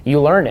 and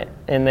you learn it.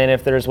 And then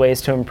if there's ways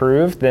to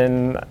improve,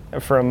 then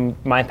from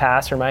my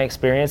past or my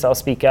experience, I'll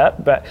speak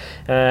up. But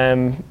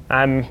I'm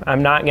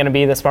not going to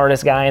be the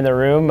smartest guy in the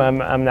room.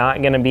 I'm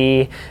not going to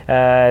be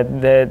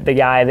the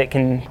guy that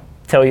can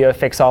tell you a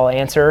fix-all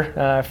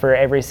answer for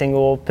every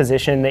single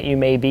position that you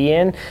may be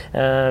in,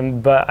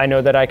 but I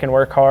know that I can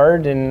work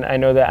hard, and I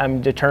know that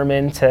I'm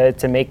determined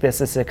to make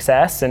this a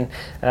success. And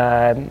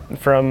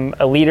from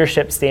a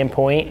leadership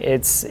standpoint,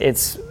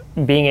 it's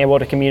being able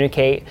to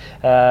communicate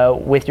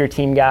with your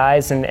team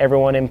guys and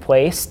everyone in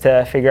place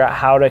to figure out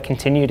how to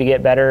continue to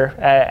get better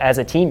as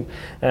a team.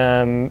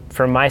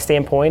 From my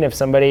standpoint, if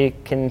somebody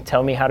can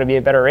tell me how to be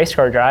a better race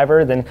car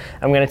driver, then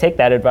I'm going to take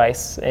that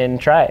advice and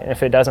try it.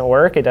 If it doesn't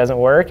work, it doesn't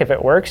work. If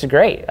it works,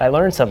 great, I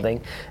learned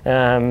something.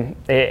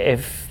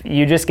 If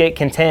you just get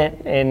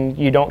content and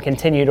you don't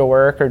continue to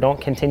work or don't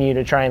continue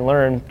to try and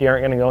learn, you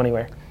aren't going to go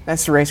anywhere.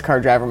 That's the race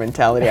car driver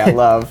mentality I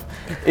love.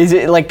 Is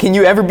it like, can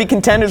you ever be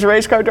content as a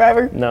race car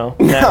driver? No,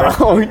 never.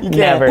 No, you can't.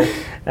 Never.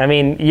 I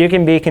mean, you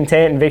can be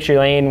content in victory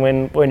lane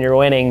when you're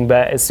winning,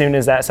 but as soon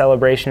as that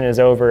celebration is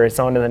over, it's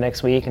on to the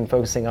next week and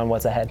focusing on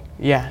what's ahead.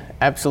 Yeah,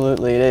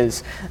 absolutely it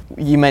is.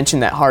 You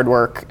mentioned that hard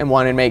work and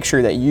wanting to make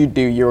sure that you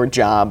do your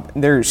job.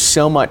 There's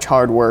so much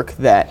hard work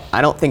that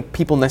I don't think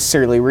people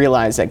necessarily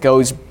realize that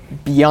goes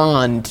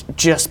beyond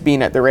just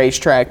being at the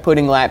racetrack,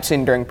 putting laps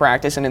in during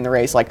practice and in the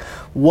race. Like,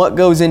 what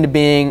goes into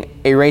being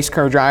a race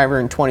car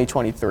driver in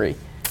 2023?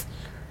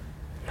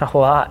 A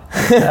lot.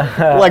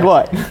 Like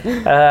what?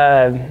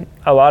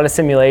 A lot of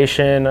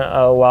simulation,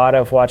 a lot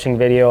of watching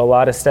video, a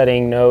lot of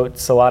studying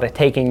notes, a lot of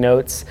taking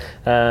notes.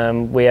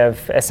 We have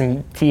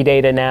SMT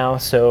data now,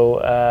 so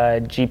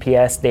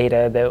GPS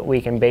data that we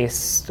can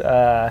base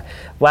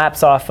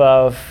laps off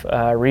of,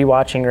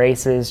 rewatching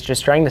races,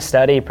 just trying to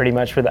study pretty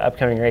much for the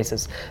upcoming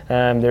races.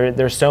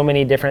 There's so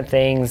many different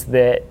things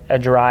that a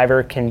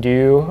driver can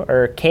do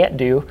or can't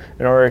do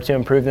in order to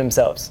improve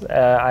themselves.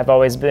 I've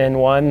always been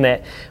one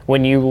that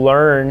when you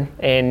learn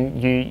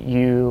and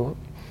you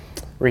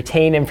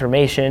retain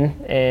information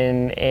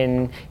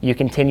and you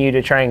continue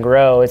to try and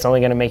grow, it's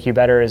only going to make you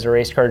better as a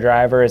race car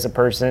driver, as a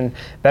person,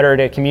 better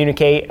to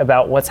communicate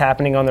about what's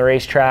happening on the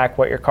racetrack,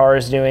 what your car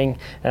is doing,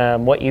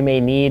 what you may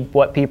need,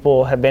 what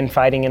people have been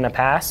fighting in the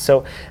past.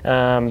 So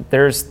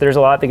there's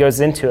a lot that goes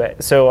into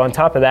it. So on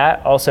top of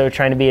that, also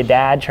trying to be a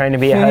dad, trying to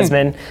be a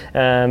husband,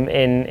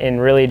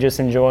 and really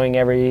just enjoying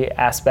every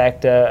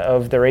aspect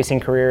of the racing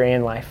career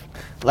and life.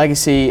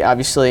 Legacy,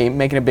 obviously,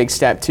 making a big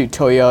step to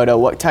Toyota.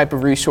 What type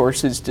of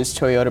resources does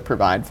Toyota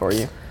provide for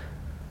you?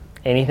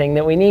 Anything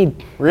that we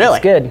need. Really?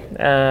 It's good.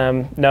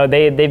 No,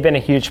 they've been a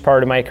huge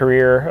part of my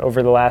career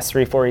over the last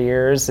 3-4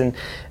 years, and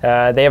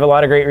they have a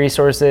lot of great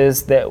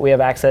resources that we have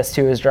access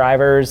to as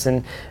drivers,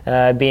 and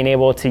being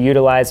able to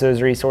utilize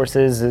those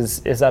resources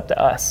is up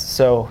to us.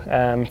 So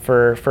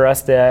for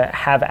us to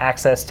have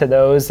access to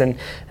those and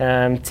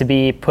to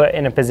be put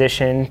in a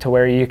position to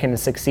where you can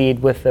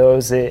succeed with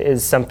those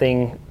is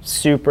something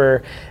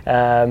super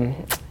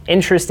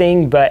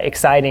interesting but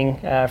exciting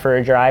for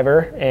a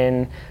driver,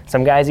 and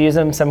some guys use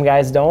them, some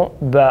guys don't,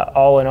 but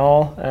all in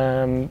all,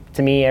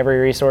 to me, every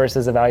resource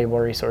is a valuable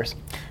resource.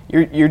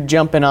 You're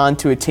jumping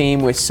onto a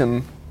team with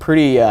some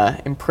pretty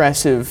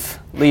impressive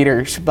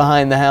leaders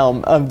behind the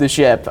helm of the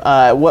ship.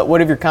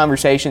 What have your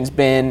conversations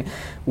been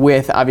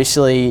with,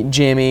 obviously,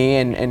 Jimmie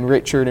and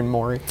Richard and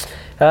Maury?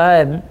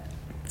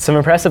 Some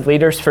impressive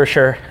leaders for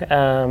sure.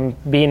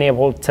 Being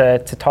able to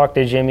talk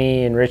to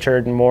Jimmie and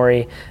Richard and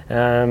Maury.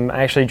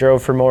 I actually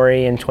drove for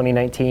Maury in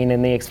 2019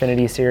 in the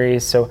Xfinity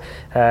Series, so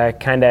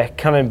kind of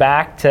coming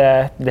back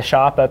to the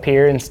shop up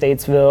here in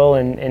Statesville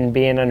and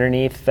being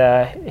underneath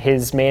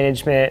his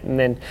management, and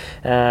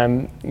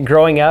then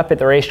growing up at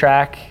the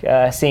racetrack,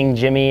 seeing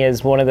Jimmie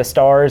as one of the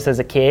stars as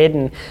a kid,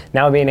 and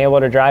now being able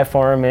to drive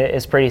for him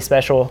is pretty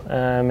special.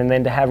 And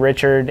then to have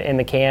Richard in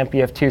the camp,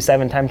 you have 2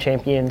 7-time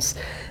champions.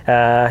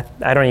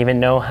 I don't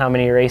even know how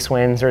many race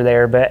wins are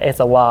there, but it's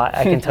a lot.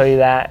 I can tell you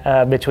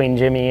that between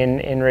Jimmie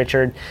and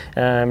Richard,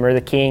 or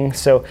the King.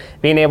 So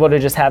being able to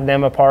just have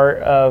them a part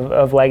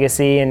of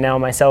Legacy, and now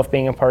myself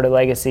being a part of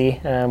Legacy,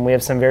 we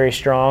have some very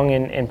strong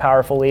and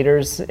powerful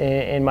leaders,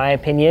 in my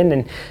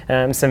opinion,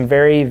 and some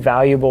very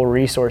valuable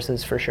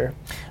resources for sure.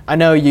 I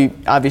know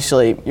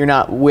you're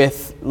not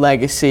with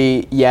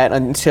Legacy yet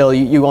until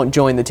you won't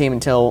join the team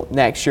until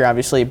next year,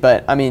 obviously.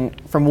 But I mean,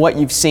 from what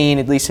you've seen,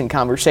 at least in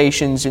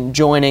conversations and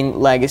joining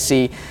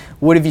Legacy,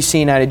 what have you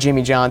seen out of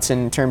Jimmie Johnson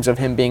in terms of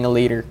him being a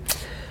leader?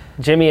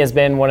 Jimmie has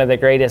been one of the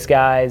greatest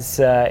guys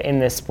in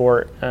this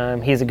sport.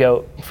 He's a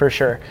GOAT for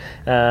sure.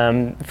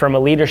 From a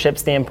leadership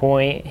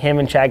standpoint, him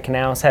and Chad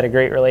Knaus had a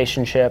great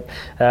relationship.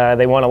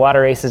 They won a lot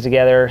of races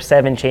together,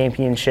 7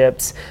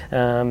 championships.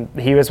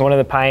 He was one of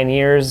the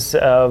pioneers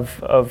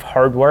of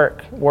hard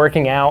work,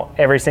 working out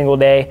every single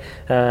day,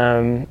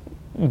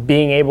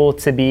 being able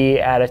to be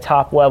at a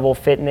top level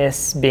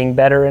fitness, being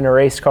better in a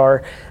race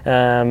car.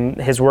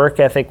 His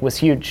work ethic was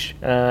huge.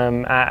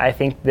 I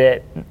think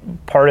that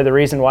part of the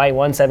reason why he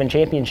won 7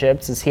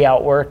 championships is he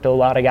outworked a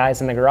lot of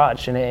guys in the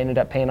garage, and it ended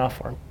up paying off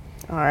for him.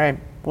 All right.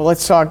 Well,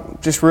 let's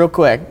talk just real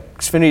quick.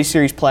 Xfinity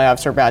Series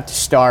playoffs are about to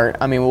start.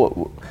 I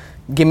mean,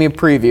 give me a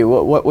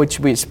preview. What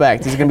should we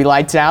expect? Is it going to be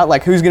lights out?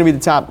 Like, who's going to be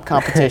the top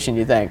competition, do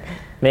you think?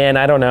 Man,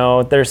 I don't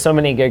know. There's so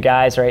many good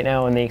guys right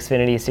now in the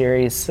Xfinity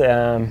Series.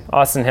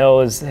 Austin Hill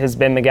has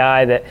been the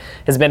guy that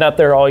has been up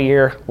there all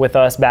year with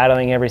us,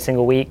 battling every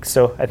single week.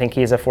 So I think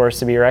he's a force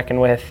to be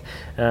reckoned with.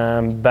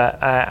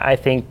 But I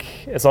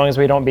think as long as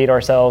we don't beat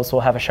ourselves,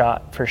 we'll have a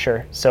shot for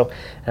sure. So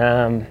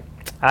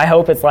I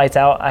hope it's lights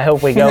out. I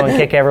hope we go and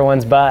kick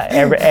everyone's butt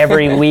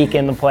every week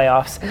in the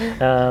playoffs.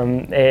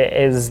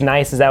 As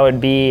nice as that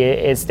would be,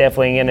 it's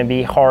definitely going to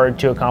be hard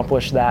to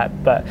accomplish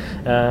that. But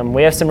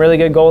we have some really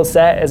good goals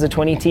set as a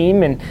 20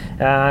 team, and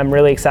I'm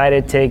really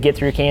excited to get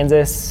through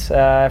Kansas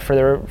for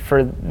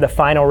the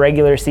final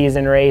regular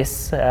season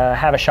race,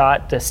 have a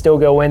shot to still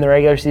go win the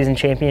regular season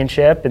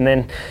championship, and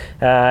then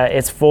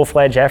it's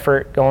full-fledged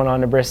effort going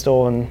on to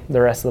Bristol and the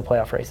rest of the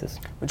playoff races.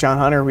 Well, John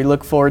Hunter, we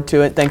look forward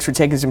to it. Thanks for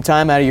taking some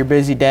time out of your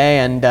busy day,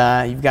 and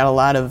you've got a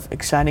lot of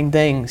exciting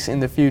things in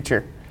the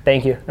future.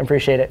 Thank you. I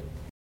appreciate it.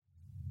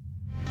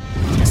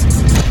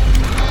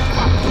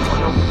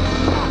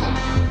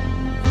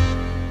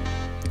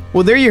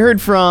 Well, there you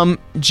heard from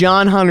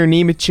John Hunter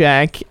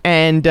Nemechek,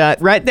 and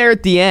right there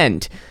at the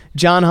end,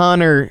 John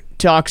Hunter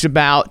talks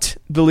about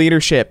the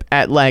leadership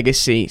at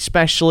Legacy,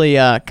 especially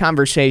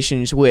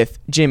conversations with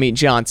Jimmie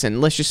Johnson.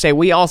 Let's just say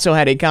we also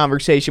had a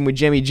conversation with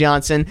Jimmie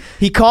Johnson.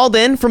 He called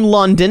in from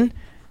London.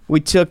 We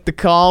took the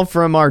call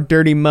from our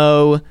Dirty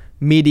Mo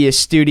Media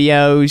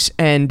Studios,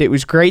 and it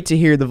was great to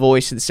hear the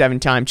voice of the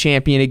 7-time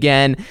champion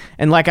again.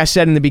 And like I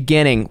said in the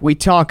beginning, we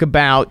talk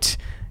about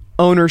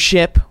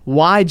ownership,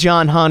 why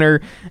John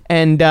Hunter,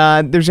 and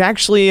there's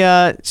actually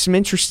some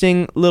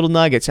interesting little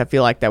nuggets, I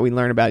feel like, that we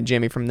learned about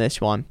Jimmie from this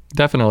one.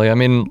 Definitely. I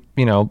mean,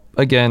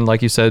 again,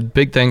 like you said,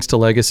 big thanks to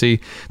Legacy.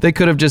 They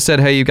could have just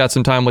said, hey, you got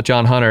some time with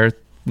John Hunter.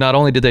 Not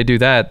only did they do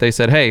that, they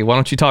said, hey, why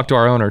don't you talk to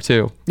our owner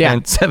too? Yeah.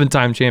 And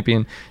 7-time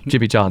champion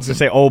Jimmie Johnson. To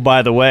say, oh,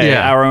 by the way,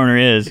 our owner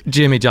is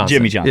Jimmie Johnson.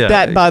 Jimmie Johnson. Yeah.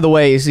 That, by the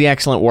way, is the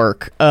excellent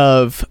work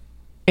of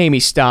Amy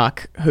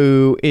Stock,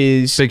 who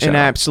is an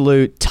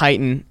absolute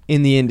titan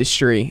in the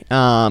industry.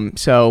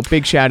 So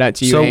big shout out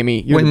to you,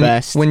 Amy. You're the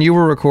best. When you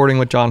were recording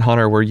with John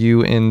Hunter, were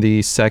you in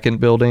the second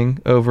building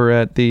over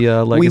at the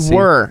Legacy? We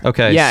were.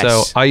 Okay. Yes.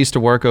 So I used to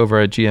work over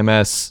at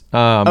GMS.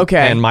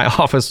 Okay. And my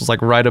office was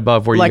like right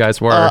above where you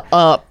guys were.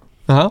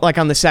 Like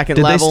on the second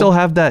level. Did level. they still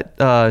have that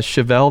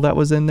Chevelle that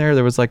was in there?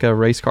 There was like a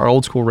race car,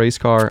 old school race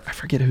car. I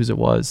forget whose it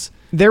was.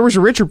 There was a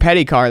Richard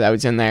Petty car that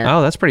was in there.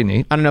 Oh, that's pretty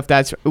neat. I don't know if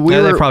that's...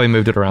 They probably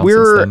moved it around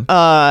since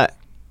then.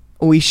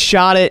 We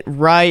shot it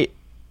right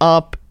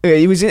up...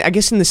 It was, I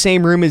guess, in the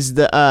same room as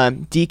the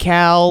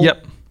decal...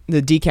 Yep.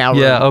 The decal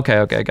room. Yeah,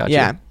 okay, got you.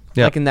 Yeah,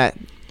 yep. Like in that...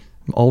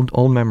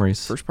 Old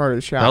memories. First part of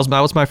the shot. That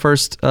was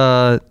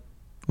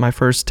my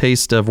first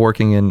taste of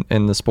working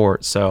in the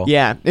sport. So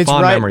yeah, it's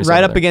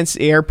right up against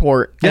the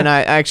airport. Yeah. And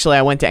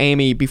I went to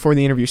Amy before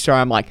the interview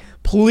started. I'm like,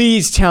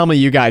 please tell me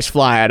you guys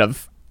fly out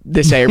of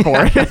this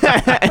airport.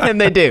 And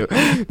they do.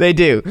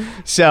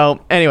 So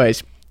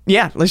anyways,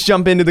 yeah, let's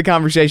jump into the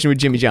conversation with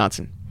Jimmie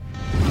Johnson.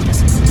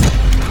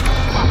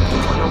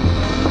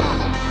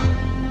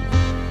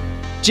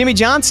 Jimmie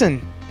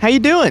Johnson, how you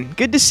doing?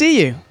 Good to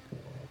see you.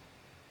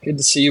 Good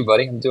to see you,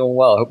 buddy. I'm doing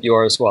well. I hope you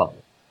are as well.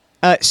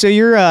 So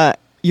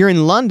you're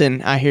in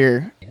London, I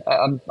hear.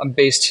 I'm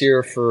based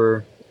here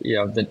for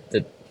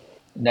the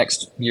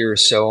next year or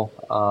so,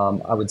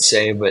 I would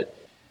say, but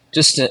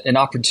just an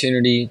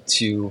opportunity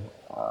to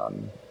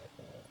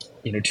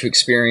to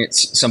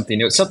experience something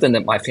new. It's something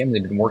that my family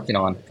had been working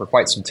on for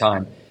quite some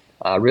time.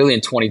 Really,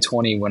 in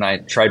 2020, when I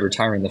tried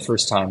retiring the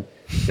first time,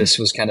 this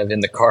was kind of in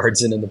the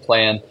cards and in the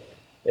plan.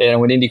 And I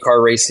went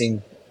IndyCar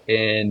racing,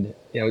 and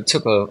it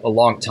took a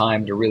long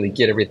time to really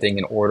get everything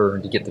in order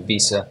and to get the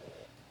visa.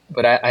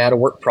 But I had a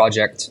work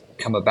project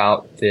come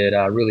about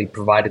that really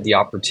provided the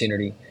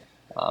opportunity,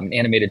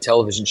 animated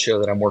television show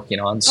that I'm working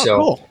on. So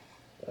cool.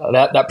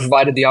 That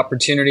provided the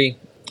opportunity,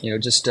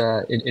 just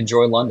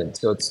enjoy London.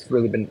 So it's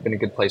really been a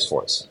good place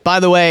for us. By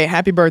the way,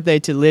 happy birthday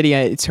to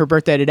Lydia. It's her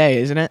birthday today,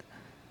 isn't it?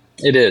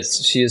 It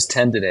is. She is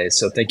 10 today,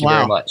 so thank you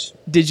very much.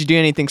 Did you do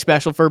anything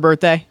special for her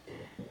birthday?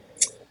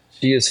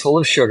 She is full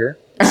of sugar,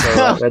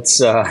 so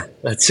that's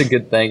a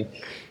good thing.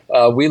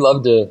 We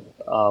love to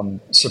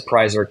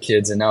surprise our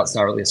kids, and now it's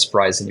not really a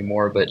surprise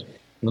anymore, but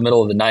in the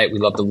middle of the night we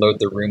love to load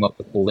their room up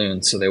with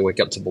balloons so they wake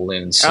up to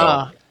balloons.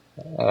 So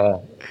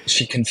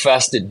she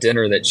confessed at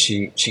dinner that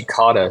she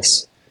caught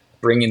us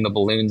bringing the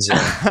balloons in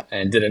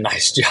and did a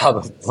nice job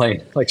of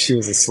playing like she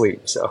was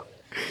asleep. So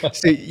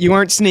you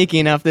weren't sneaky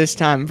enough this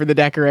time for the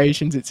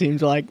decorations, it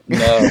seems like.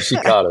 No, she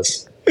caught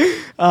us.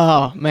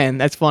 Oh man,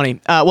 that's funny.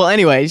 Well,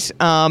 anyways,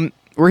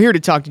 we're here to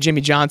talk to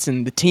Jimmie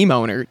Johnson, the team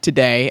owner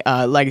today,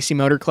 Legacy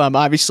Motor Club.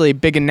 Obviously,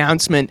 big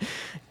announcement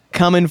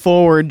coming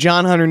forward.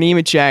 John Hunter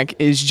Nemechek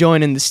is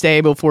joining the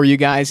stable for you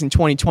guys in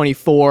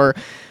 2024.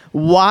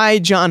 Why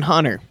John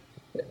Hunter?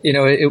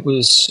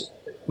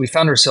 We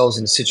found ourselves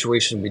in a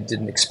situation we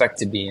didn't expect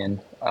to be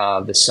in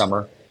this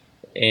summer,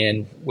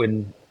 and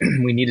when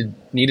we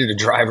needed a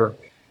driver,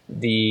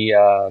 the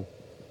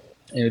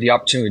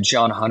opportunity with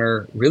John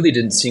Hunter really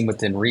didn't seem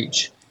within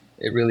reach.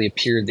 It really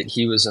appeared that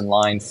he was in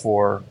line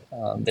for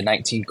the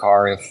 19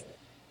 car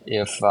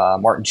if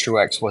Martin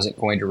Truex wasn't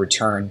going to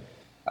return.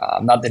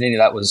 Not that any of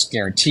that was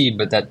guaranteed,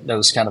 but that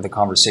was kind of the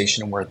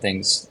conversation and where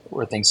things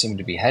seemed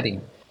to be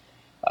heading.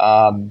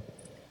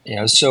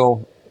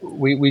 So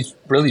we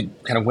really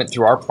kind of went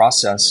through our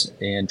process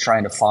in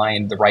trying to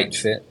find the right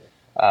fit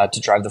to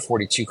drive the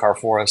 42 car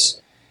for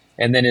us.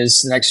 And then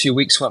as the next few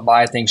weeks went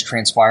by, things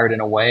transpired in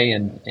a way,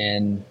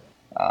 and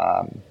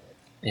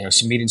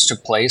some meetings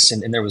took place,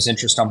 and there was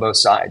interest on both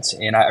sides.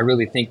 And I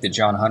really think that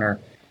John Hunter,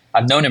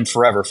 I've known him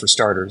forever for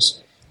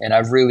starters, and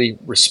I've really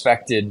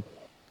respected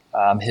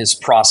his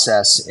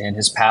process and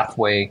his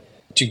pathway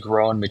to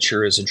grow and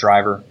mature as a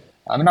driver.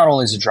 Not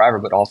only as a driver,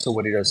 but also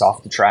what he does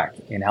off the track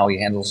and how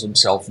he handles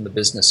himself in the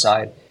business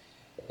side.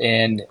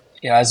 And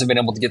as I've been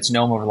able to get to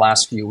know him over the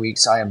last few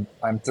weeks, I'm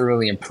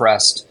thoroughly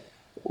impressed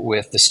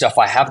with the stuff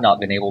I have not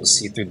been able to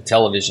see through the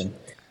television.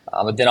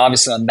 But then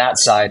obviously on that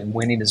side,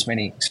 winning as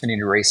many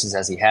Xfinity races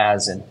as he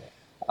has, and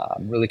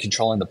really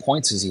controlling the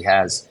points as he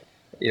has,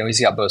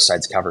 he's got both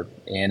sides covered.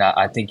 And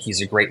I think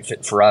he's a great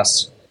fit for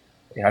us.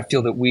 And I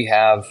feel that we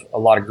have a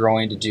lot of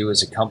growing to do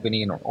as a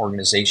company and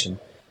organization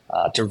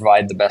to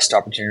provide the best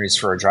opportunities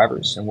for our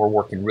drivers. And we're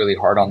working really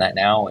hard on that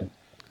now. And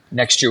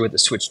next year with the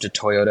switch to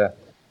Toyota,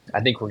 I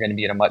think we're going to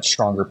be in a much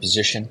stronger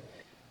position.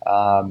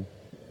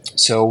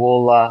 So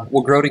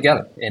we'll grow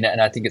together. And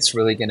I think it's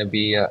really going to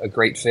be a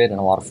great fit and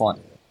a lot of fun.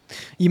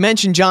 You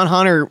mentioned John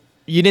Hunter.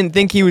 You didn't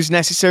think he was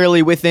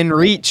necessarily within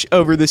reach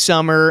over the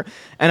summer,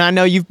 and I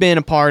know you've been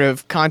a part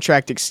of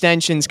contract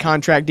extensions,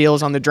 contract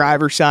deals on the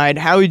driver's side.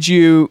 How would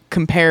you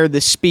compare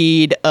the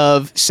speed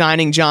of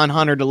signing John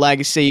Hunter to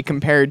Legacy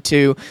compared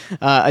to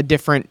a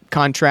different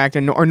contract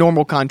or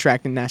normal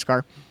contract in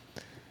NASCAR?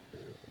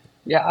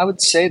 Yeah, I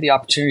would say the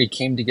opportunity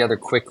came together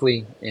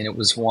quickly, and it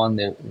was one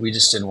that we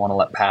just didn't want to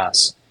let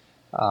pass.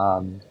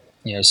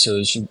 So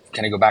as you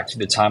kind of go back to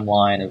the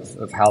timeline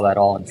of how that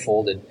all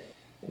unfolded,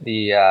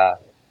 the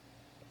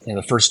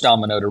first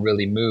domino to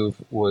really move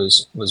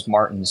was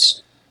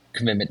Martin's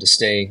commitment to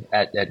stay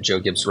at Joe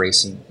Gibbs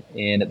Racing.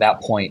 And at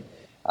that point,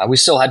 we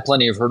still had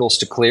plenty of hurdles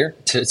to clear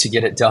to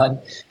get it done.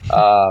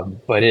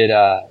 But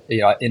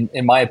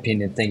in my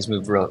opinion, things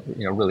moved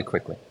really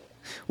quickly.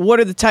 What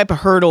are the type of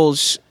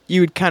hurdles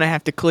you would kind of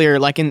have to clear,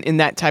 like in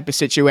that type of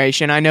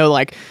situation? I know,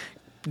 like,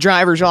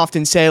 drivers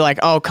often say, like,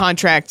 oh,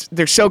 contract,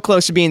 they're so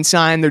close to being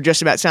signed, they're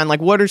just about signed.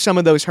 Like, what are some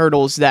of those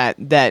hurdles that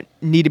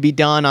need to be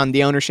done on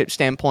the ownership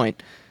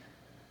standpoint?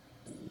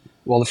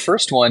 Well, the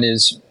first one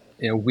is,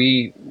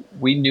 we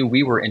knew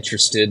we were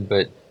interested,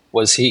 but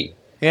was he?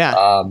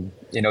 Yeah.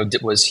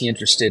 Was he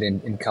interested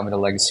in coming to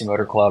Legacy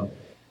Motor Club?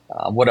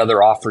 What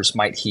other offers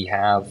might he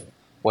have?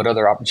 What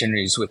other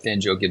opportunities within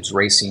Joe Gibbs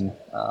Racing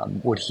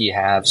would he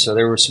have? So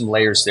there were some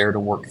layers there to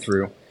work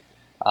through.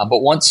 But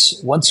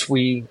once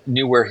we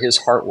knew where his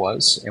heart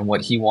was and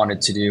what he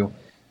wanted to do,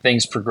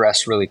 things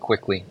progressed really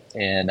quickly,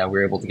 and we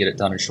were able to get it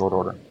done in short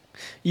order.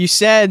 You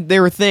said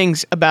there were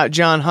things about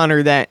John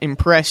Hunter that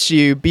impressed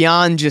you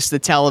beyond just the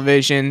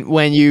television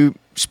when you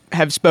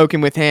have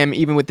spoken with him,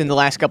 even within the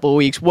last couple of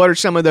weeks. What are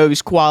some of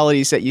those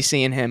qualities that you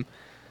see in him?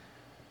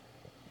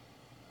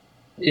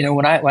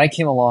 When I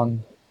came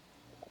along,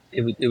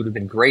 it would have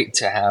been great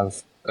to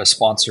have a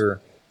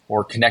sponsor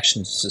or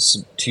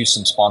connections to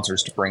some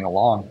sponsors to bring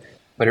along,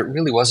 but it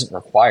really wasn't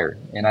required.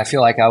 And I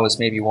feel like I was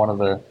maybe one of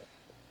the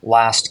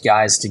last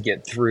guys to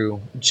get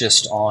through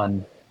just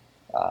on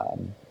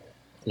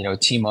a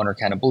team owner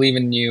kind of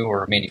believing in you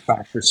or a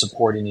manufacturer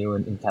supporting you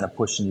and kind of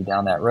pushing you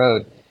down that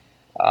road.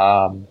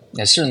 I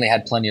certainly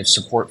had plenty of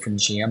support from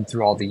GM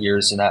through all the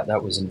years, and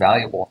that was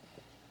invaluable.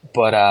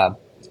 But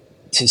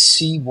to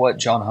see what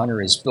John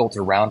Hunter has built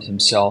around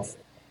himself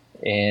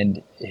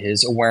and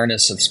his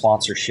awareness of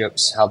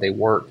sponsorships, how they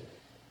work,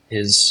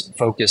 his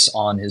focus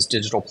on his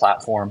digital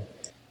platform,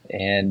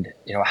 and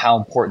how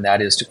important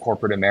that is to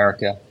corporate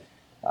America.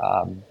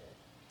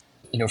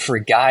 For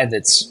a guy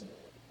that's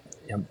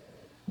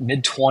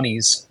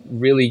mid-20s,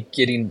 really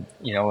getting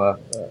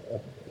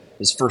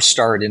his first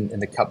start in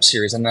the Cup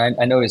Series, and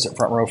I know he's at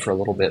front row for a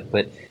little bit,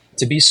 but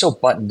to be so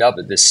buttoned up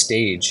at this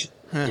stage,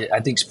 I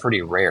think is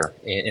pretty rare,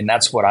 and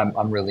that's what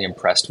I'm really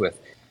impressed with.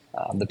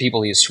 The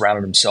people he's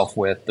surrounded himself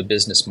with, the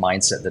business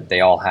mindset that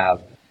they all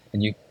have,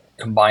 and you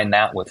combine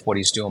that with what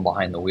he's doing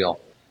behind the wheel.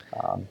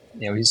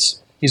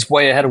 He's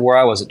way ahead of where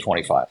I was at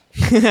 25.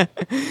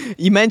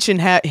 You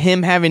mentioned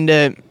him having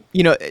to,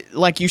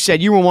 like you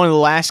said, you were one of the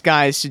last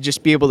guys to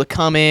just be able to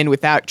come in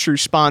without true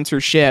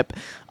sponsorship.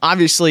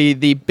 Obviously,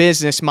 the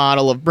business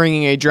model of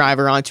bringing a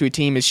driver onto a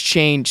team has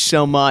changed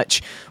so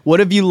much. What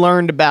have you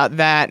learned about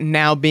that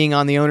now being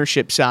on the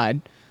ownership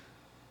side?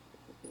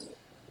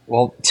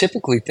 Well,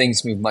 typically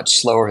things move much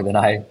slower than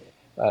I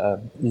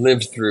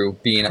lived through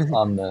being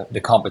on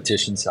the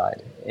competition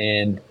side.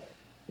 And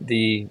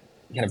the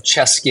kind of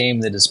chess game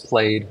that is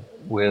played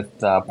with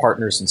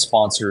partners and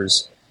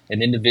sponsors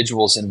and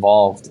individuals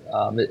involved,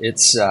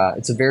 it's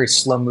a very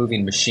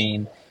slow-moving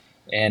machine.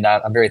 And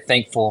I'm very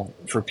thankful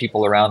for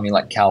people around me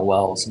like Cal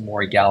Wells and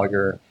Maury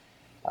Gallagher,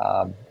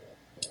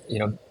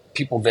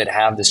 people that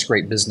have this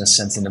great business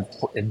sense and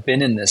have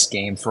been in this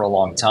game for a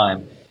long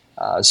time.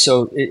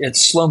 So it's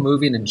slow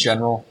moving in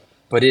general,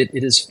 but it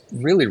is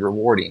really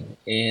rewarding,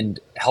 and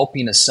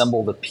helping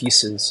assemble the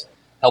pieces,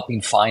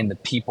 helping find the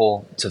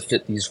people to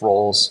fit these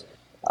roles.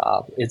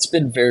 It's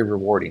been very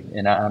rewarding,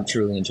 and I'm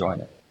truly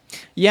enjoying it.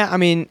 Yeah, I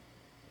mean,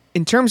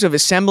 in terms of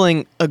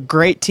assembling a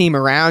great team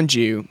around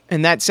you,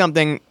 and that's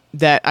something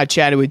that I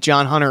chatted with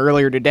John Hunter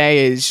earlier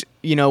today is,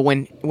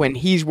 when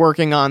he's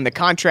working on the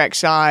contract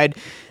side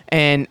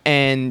and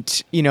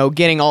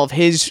getting all of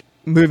his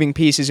moving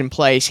pieces in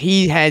place,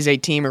 he has a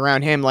team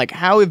around him. Like,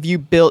 how have you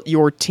built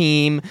your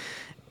team?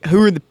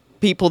 Who are the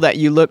people that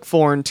you look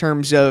for in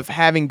terms of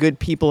having good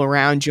people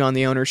around you on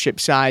the ownership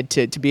side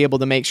to be able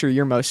to make sure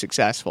you're most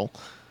successful?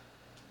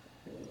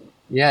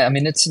 Yeah, I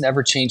mean, it's an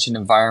ever-changing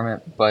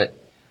environment, but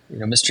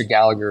Mr.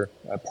 Gallagher,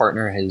 a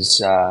partner, has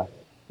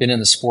been in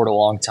the sport a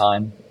long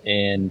time,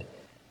 and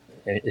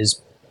is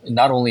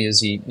not only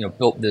has he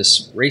built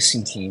this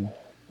racing team,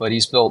 but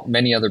he's built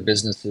many other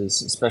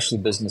businesses, especially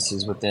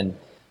businesses within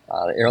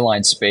the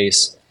airline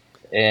space,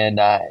 and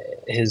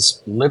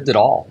has lived it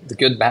all, the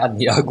good, bad, and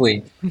the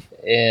ugly.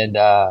 And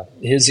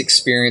his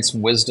experience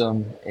and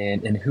wisdom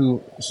and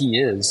who he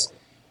is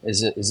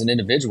as an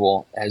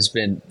individual has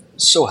been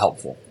so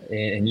helpful,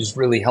 and just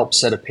really helped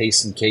set a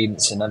pace and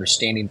cadence and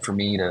understanding for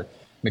me to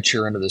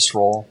mature into this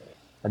role.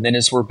 And then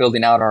as we're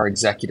building out our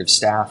executive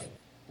staff,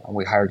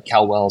 we hired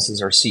Cal Wells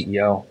as our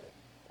CEO.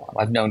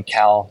 I've known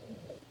Cal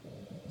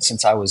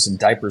since I was in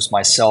diapers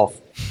myself,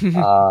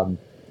 from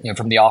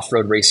the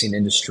off-road racing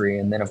industry,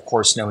 and then of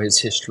course know his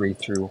history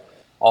through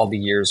all the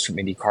years from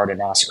IndyCar to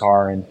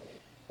NASCAR.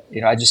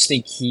 And I just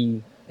think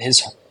he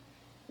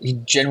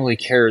generally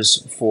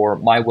cares for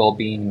my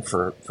well-being,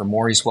 for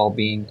Maury's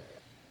well-being,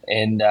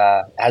 and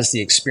has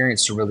the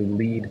experience to really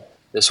lead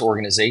this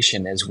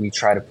organization as we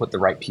try to put the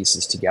right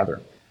pieces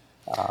together.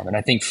 And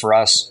I think for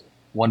us,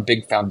 one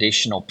big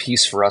foundational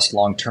piece for us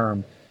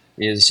long-term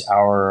is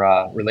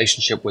our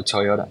relationship with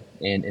Toyota.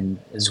 And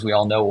as we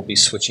all know, we'll be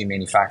switching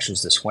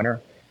manufacturers this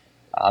winter.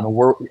 And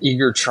we're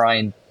eager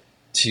trying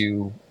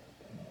to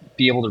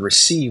be able to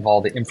receive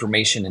all the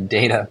information and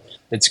data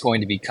that's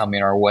going to be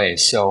coming our way.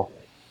 So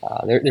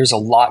there's a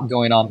lot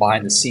going on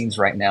behind the scenes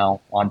right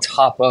now, on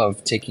top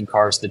of taking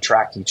cars to the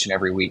track each and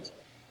every week.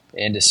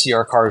 And to see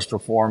our cars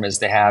perform as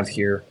they have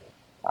here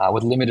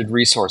with limited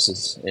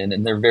resources,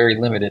 and they're very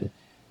limited.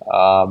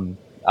 I'm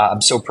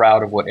so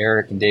proud of what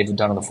Eric and Dave have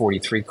done on the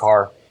 43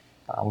 car.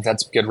 We've had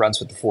some good runs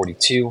with the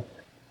 42.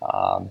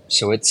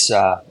 So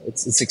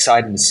it's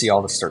exciting to see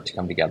all this start to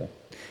come together.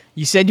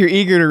 You said you're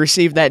eager to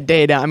receive that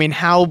data. I mean,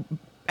 how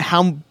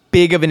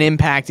big of an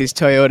impact is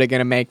Toyota going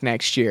to make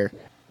next year?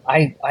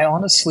 I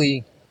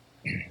honestly,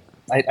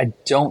 I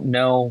don't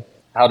know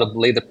how to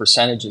lay the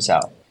percentages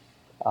out.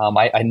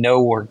 I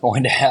know we're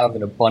going to have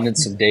an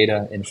abundance of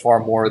data, and far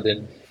more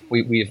than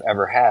we've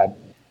ever had.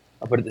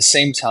 But at the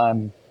same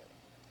time,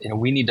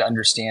 we need to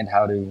understand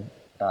how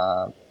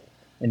to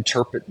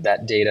interpret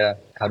that data,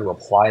 how to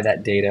apply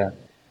that data.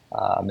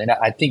 And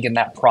I think in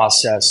that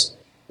process,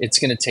 it's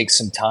going to take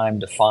some time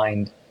to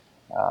find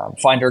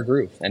our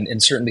groove,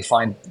 and certainly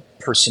find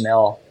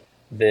personnel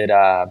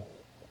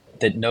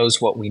that knows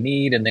what we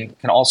need, and then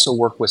can also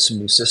work with some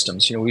new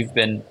systems. We've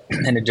been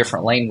in a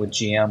different lane with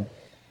GM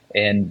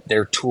and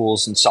their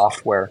tools and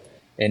software,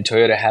 and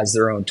Toyota has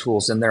their own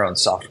tools and their own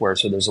software.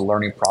 So there's a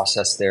learning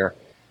process there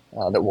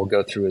that we'll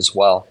go through as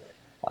well.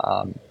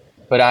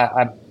 But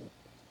I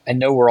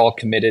know we're all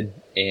committed,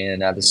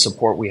 and the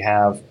support we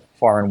have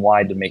far and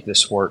wide to make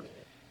this work.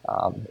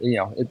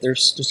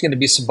 There's going to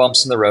be some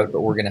bumps in the road, but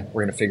we're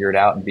gonna figure it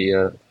out and be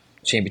a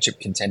championship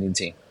contending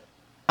team.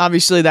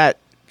 Obviously, that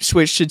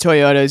switch to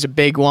Toyota is a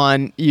big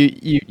one.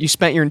 You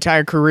spent your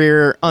entire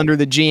career under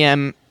the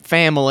GM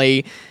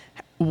family.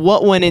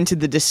 What went into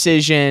the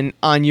decision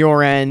on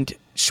your end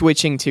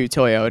switching to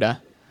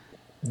Toyota?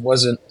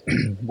 Wasn't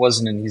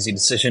an easy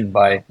decision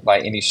by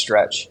any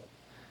stretch.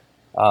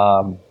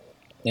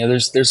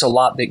 There's a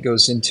lot that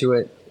goes into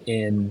it.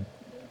 And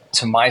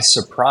to my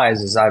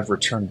surprise, as I've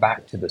returned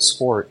back to the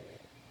sport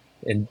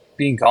and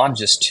being gone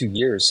just 2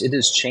 years, it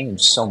has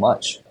changed so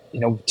much.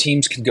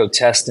 Teams could go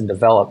test and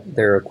develop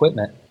their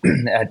equipment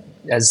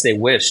as they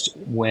wished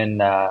when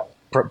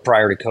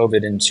prior to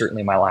COVID, and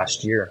certainly my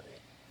last year.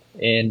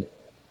 And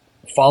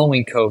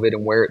following COVID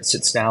and where it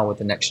sits now with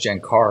the next gen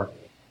car,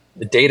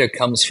 the data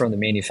comes from the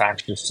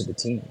manufacturers to the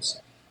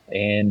teams,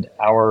 and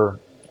our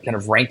kind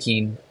of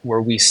ranking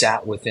where we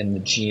sat within the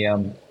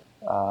GM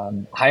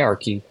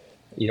hierarchy,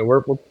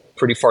 we're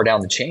pretty far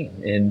down the chain,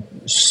 and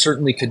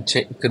certainly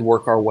could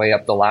work our way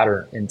up the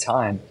ladder in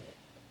time.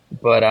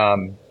 But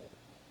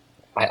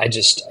I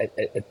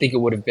think it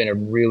would have been a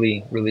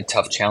really, really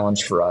tough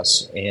challenge for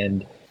us,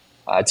 and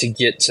to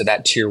get to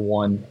that tier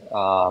one,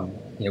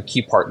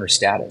 key partner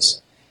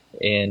status.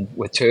 And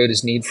with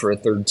Toyota's need for a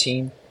third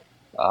team,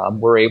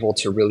 we're able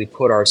to really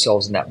put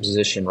ourselves in that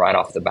position right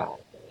off the bat.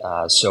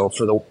 So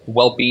for the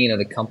well-being of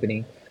the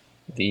company,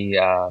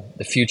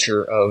 the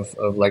future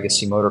of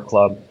Legacy Motor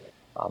Club,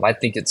 I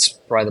think it's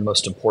probably the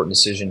most important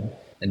decision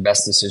and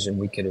best decision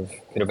we could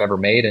have ever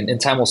made.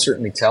 And time will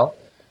certainly tell.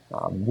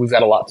 We've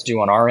got a lot to do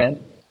on our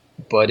end,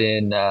 but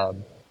in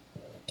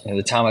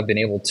the time I've been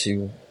able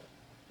to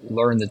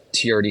learn the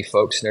TRD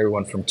folks and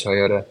everyone from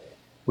Toyota,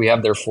 we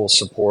have their full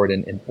support,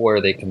 and boy,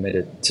 are they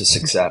committed to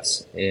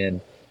success.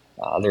 And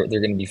they're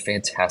going to be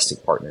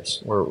fantastic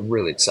partners. We're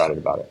really excited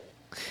about it.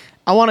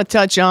 I want to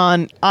touch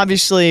on,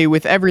 obviously,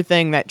 with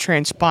everything that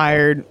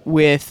transpired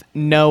with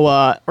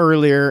Noah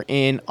earlier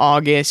in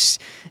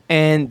August,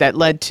 and that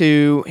led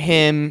to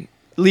him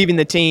leaving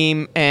the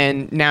team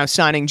and now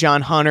signing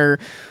John Hunter.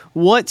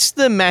 What's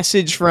the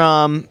message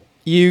from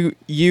you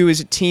as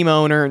a team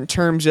owner in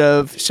terms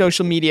of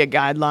social media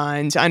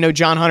guidelines? I know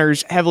John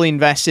Hunter's heavily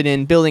invested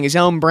in building his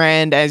own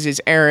brand, as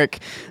is Eric.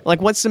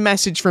 Like, what's the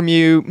message from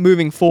you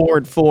moving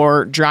forward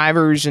for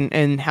drivers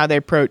and how they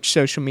approach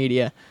social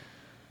media?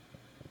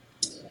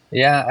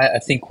 Yeah, I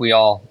think we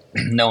all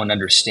know and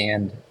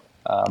understand.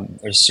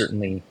 There's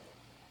certainly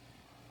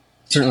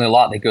a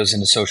lot that goes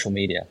into social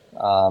media.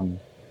 I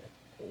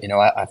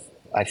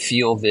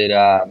feel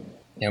that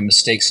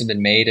mistakes have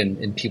been made,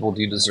 and people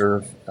do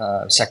deserve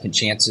second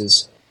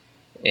chances.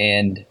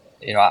 And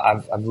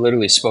I've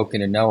literally spoken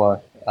to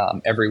Noah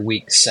every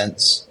week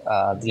since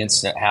the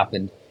incident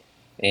happened,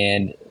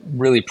 and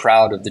really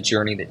proud of the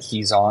journey that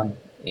he's on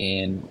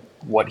and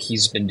what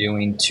he's been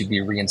doing to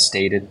be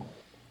reinstated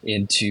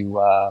into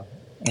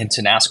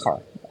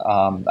NASCAR.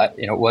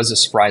 It was a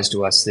surprise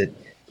to us that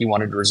he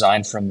wanted to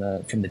resign from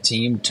the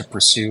team to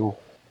pursue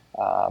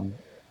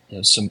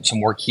some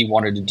work he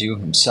wanted to do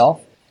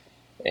himself.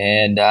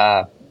 And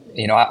I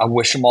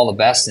wish him all the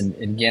best. And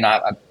again,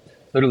 I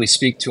literally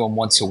speak to him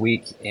once a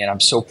week, and I'm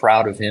so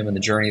proud of him and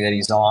the journey that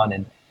he's on.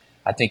 And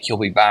I think he'll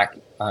be back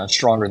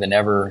stronger than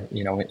ever,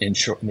 in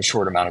a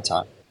short amount of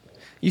time.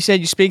 You said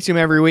you speak to him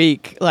every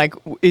week. Like,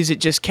 is it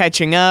just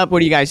catching up?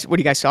 What do you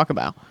guys talk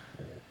about?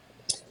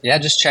 Yeah,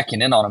 just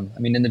checking in on him. I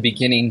mean, in the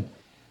beginning,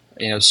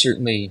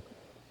 certainly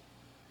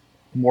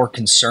more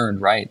concerned,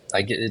 right?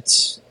 Like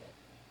it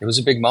was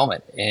a big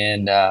moment,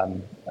 and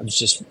I was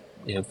just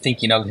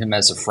thinking of him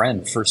as a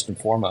friend first and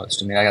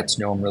foremost. I mean, I got to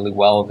know him really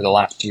well over the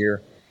last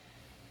year,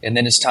 and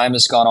then as time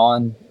has gone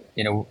on,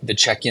 the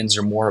check-ins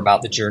are more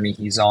about the journey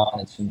he's on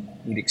and some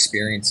neat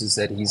experiences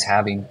that he's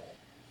having,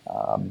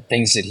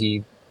 things that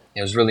he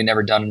has really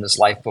never done in his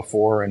life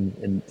before,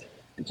 and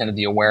kind of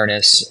the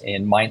awareness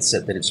and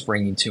mindset that it's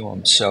bringing to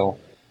him. So,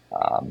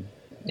 I'm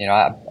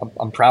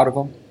proud of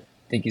him.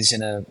 I think he's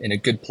in a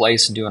good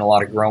place and doing a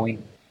lot of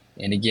growing.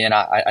 And again,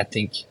 I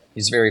think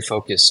he's very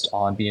focused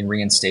on being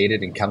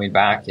reinstated and coming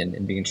back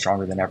and being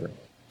stronger than ever.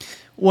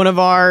 One of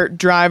our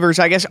drivers,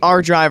 I guess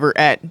our driver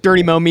at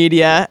Dirty Mo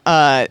Media,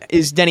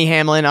 is Denny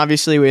Hamlin,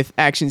 obviously with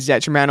Actions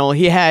Detrimental.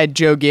 He had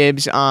Joe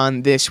Gibbs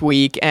on this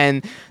week,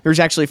 and there was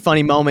actually a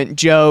funny moment.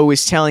 Joe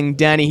was telling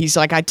Denny, he's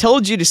like, I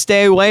told you to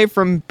stay away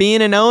from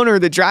being an owner.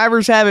 The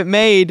drivers have it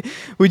made.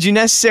 Would you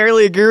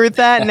necessarily agree with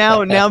that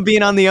now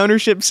being on the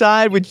ownership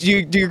side? Do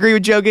you agree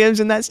with Joe Gibbs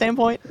in that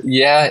standpoint?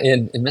 Yeah,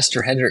 and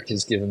Mr. Hendrick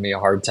has given me a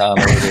hard time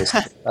over this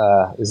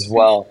as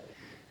well.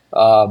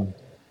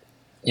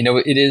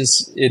 It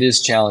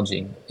is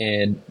challenging,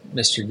 and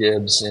Mr.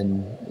 Gibbs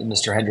and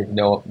Mr. Hendrick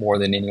know it more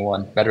than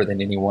anyone, better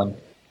than anyone.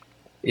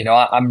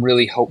 I'm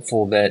really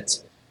hopeful that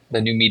the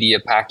new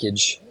media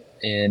package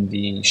and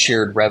the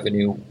shared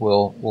revenue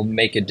will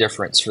make a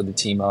difference for the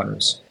team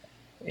owners.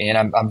 And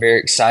I'm very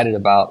excited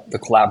about the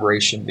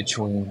collaboration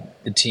between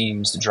the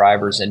teams, the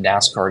drivers, and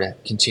NASCAR to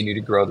continue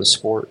to grow the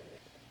sport.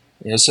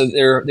 So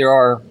there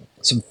are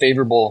some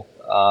favorable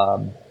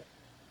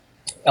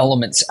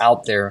elements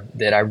out there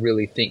that I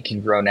really think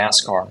can grow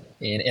NASCAR.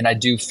 And I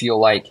do feel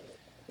like,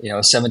 a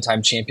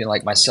 7-time champion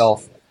like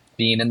myself,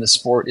 being in the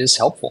sport is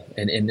helpful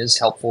and is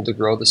helpful to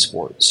grow the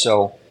sport.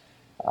 So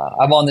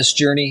I'm on this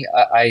journey.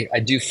 I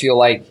do feel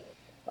like,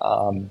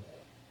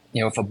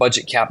 if a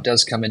budget cap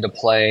does come into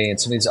play and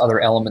some of these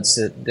other elements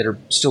that are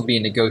still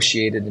being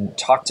negotiated and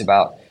talked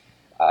about,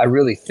 I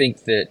really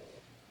think that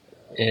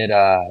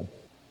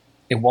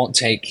it won't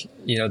take,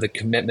 the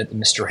commitment that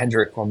Mr.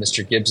 Hendrick or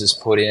Mr. Gibbs has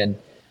put in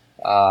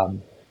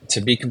to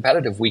be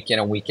competitive week in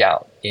and week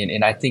out.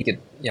 And I think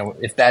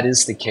if that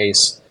is the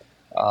case,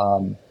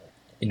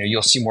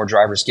 you'll see more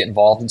drivers get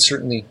involved, and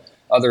certainly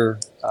other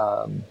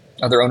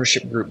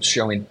ownership groups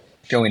showing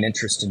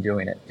interest in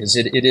doing it, because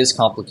it is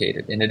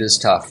complicated and it is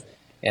tough.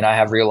 And I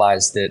have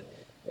realized that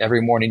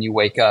every morning you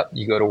wake up,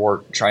 you go to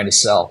work trying to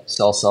sell.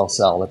 That's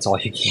all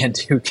you can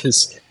do,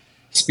 because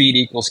speed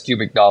equals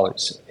cubic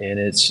dollars, and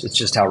it's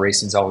just how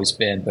racing's always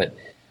been. But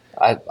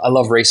I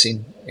love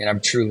racing, and I'm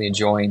truly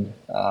enjoying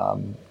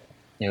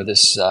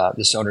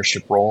this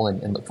ownership role,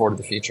 and look forward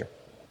to the future.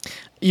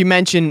 You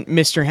mentioned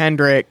Mr.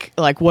 Hendrick.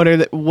 Like, what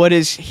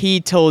has he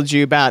told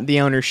you about the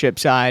ownership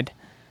side?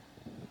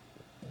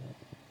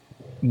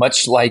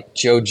 Much like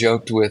Joe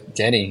joked with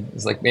Denny,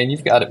 he's like, "Man,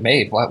 you've got it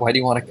made. Why do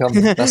you want to come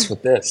mess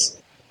with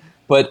this?"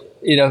 But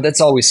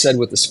that's always said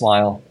with a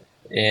smile,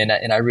 and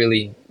I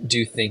really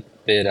do think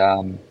that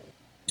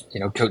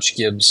Coach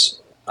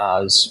Gibbs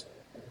is,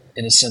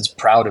 in a sense,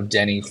 proud of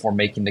Denny for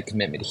making the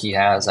commitment he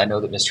has. I know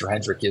that Mr.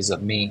 Hendrick is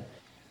of me.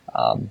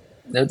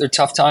 They're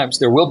tough times.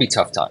 There will be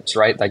tough times,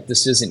 right? Like,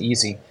 this isn't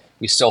easy.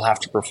 We still have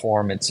to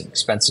perform. It's an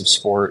expensive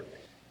sport.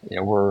 We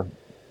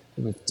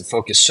have to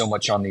focus so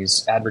much on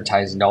these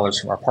advertising dollars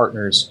from our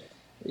partners,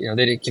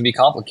 that it can be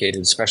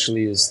complicated,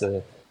 especially as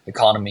the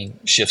economy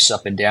shifts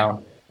up and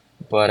down.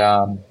 But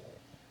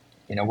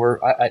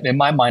in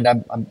my mind,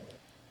 I'm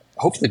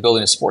hopefully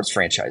building a sports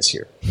franchise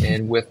here.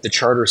 And with the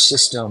charter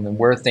system and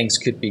where things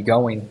could be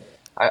going,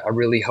 I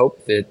really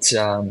hope that,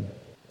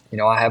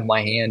 I have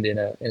my hand in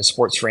a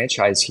sports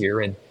franchise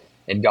here and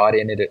got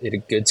in at a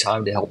good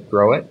time to help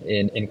grow it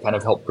and kind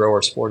of help grow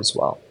our sport as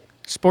well.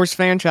 Sports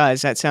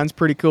franchise, that sounds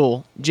pretty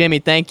cool. Jimmie,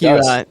 thank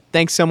you.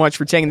 Thanks so much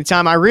for taking the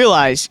time. I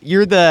realize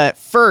you're the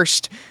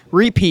first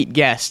repeat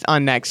guest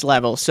on Next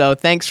Level, so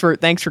thanks for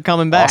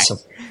coming back. Awesome.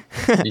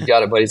 You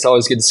got it, buddy. It's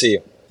always good to see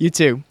you. You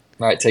too.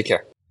 All right, take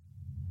care.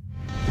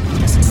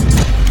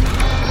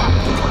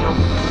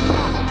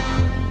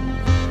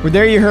 Well,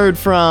 there you heard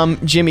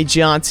from Jimmie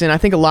Johnson. I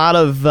think a lot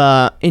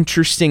of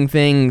interesting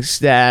things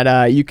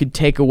that you could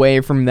take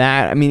away from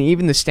that. I mean,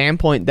 even the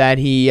standpoint that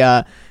he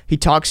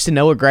talks to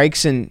Noah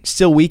Gragson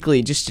still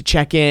weekly just to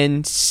check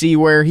in, see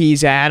where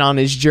he's at on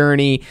his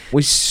journey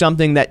was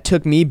something that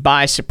took me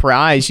by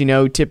surprise.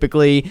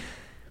 Typically,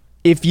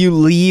 if you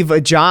leave a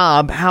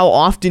job, how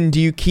often do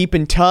you keep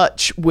in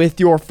touch with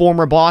your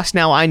former boss?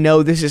 Now, I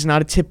know this is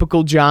not a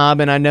typical job,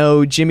 and I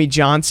know Jimmie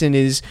Johnson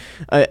is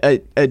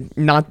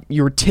not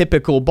your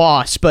typical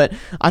boss, but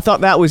I thought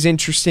that was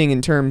interesting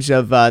in terms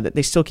of that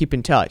they still keep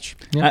in touch.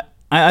 Yeah.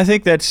 I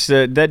think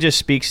that just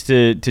speaks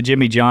to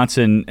Jimmie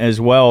Johnson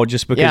as well,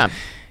 just because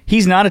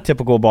he's not a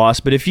typical boss.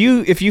 But if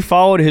you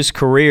followed his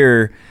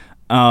career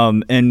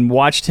and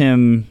watched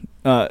him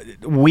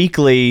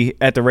weekly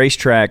at the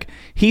racetrack,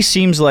 he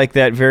seems like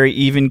that very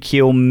even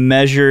keel,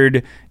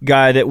 measured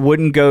guy that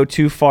wouldn't go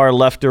too far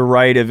left or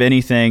right of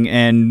anything,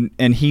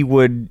 and he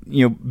would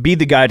be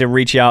the guy to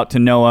reach out to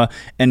Noah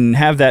and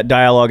have that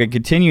dialogue and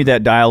continue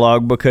that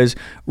dialogue, because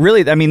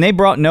really, I mean, they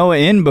brought Noah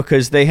in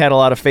because they had a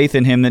lot of faith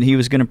in him that he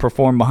was going to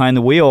perform behind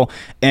the wheel,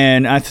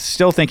 and I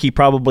still think he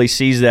probably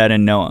sees that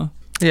in Noah.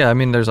 Yeah, I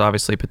mean, there's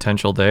obviously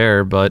potential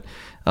there, but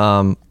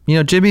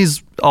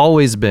Jimmie's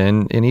always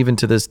been, and even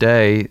to this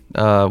day,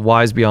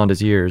 wise beyond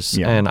his years.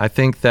 Yeah. And I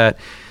think that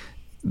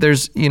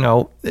there's,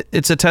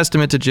 it's a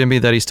testament to Jimmie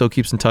that he still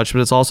keeps in touch,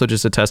 but it's also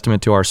just a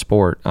testament to our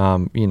sport.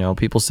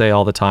 People say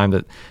all the time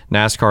that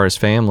NASCAR is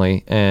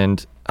family,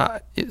 and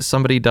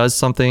somebody does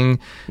something,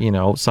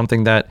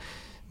 something that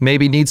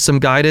maybe needs some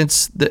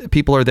guidance, that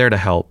people are there to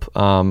help.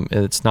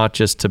 It's not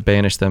just to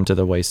banish them to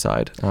the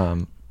wayside.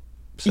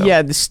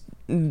 Yeah,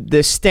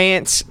 the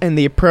stance and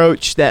the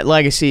approach that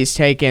Legacy has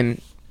taken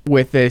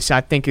with this,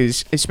 I think,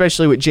 is,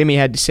 especially what Jimmie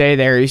had to say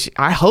there, is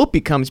I hope he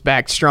comes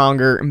back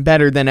stronger and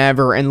better than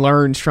ever and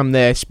learns from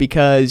this,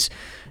 because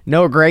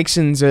Noah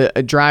Gragson's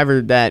a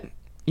driver that,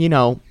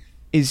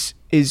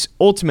 is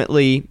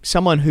ultimately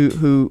someone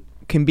who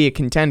can be a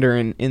contender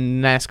in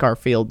the NASCAR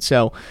field.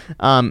 So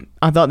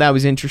I thought that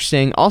was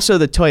interesting. Also,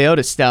 the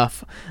Toyota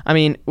stuff. I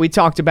mean, we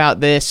talked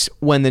about this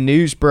when the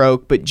news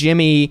broke, but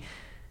Jimmie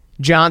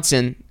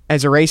Johnson,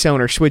 as a race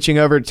owner, switching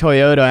over to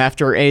Toyota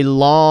after a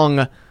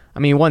long,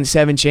 won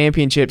 7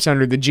 championships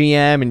under the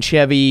GM and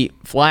Chevy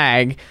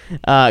flag,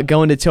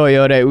 going to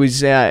Toyota. It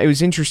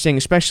was interesting,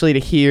 especially to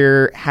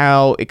hear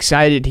how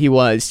excited he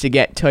was to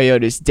get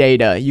Toyota's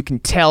data. You can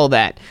tell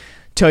that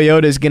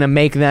Toyota is going to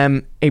make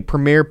them a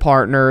premier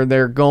partner.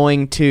 They're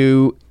going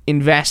to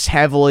invest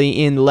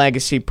heavily in the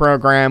Legacy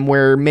program,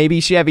 where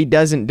maybe Chevy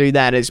doesn't do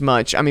that as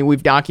much. I mean,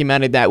 we've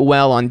documented that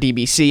well on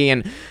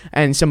DBC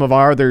and some of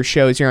our other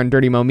shows here on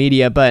Dirty Mo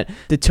Media, but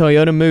the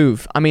Toyota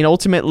move,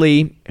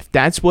 ultimately, if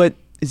that's what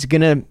is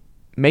going to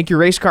make your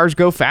race cars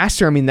go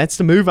faster, that's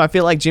the move I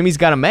feel like Jimmie's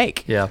got to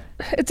make. Yeah.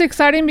 It's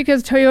exciting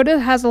because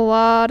Toyota has a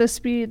lot of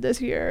speed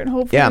this year, and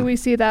hopefully we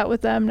see that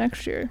with them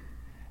next year.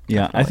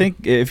 Yeah, definitely. I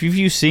think if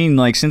you've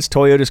seen, since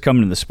Toyota's come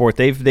into the sport,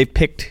 they've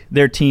picked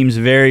their teams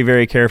very,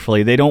 very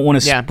carefully. They don't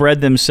want to spread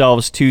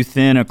themselves too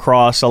thin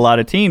across a lot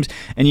of teams,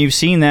 and you've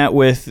seen that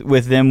with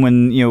them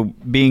when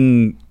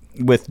being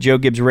with Joe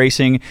Gibbs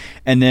Racing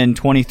and then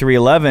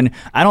 2311.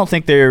 I don't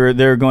think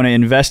they're going to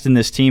invest in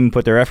this team,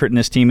 put their effort in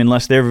this team,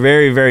 unless they're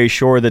very, very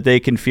sure that they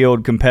can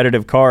field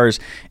competitive cars.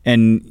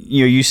 And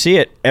you see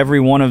it. Every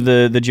one of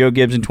the Joe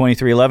Gibbs and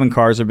 2311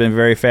 cars have been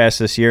very fast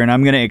this year, and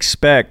I'm going to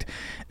expect,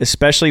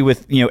 especially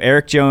with,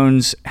 Eric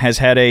Jones has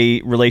had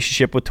a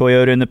relationship with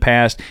Toyota in the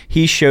past.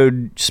 He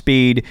showed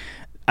speed.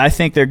 I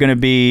think they're going to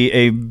be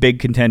a big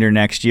contender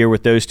next year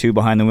with those two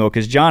behind the wheel,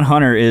 because John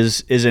Hunter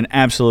is an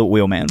absolute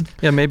wheelman.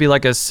 Yeah, maybe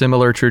like a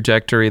similar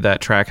trajectory that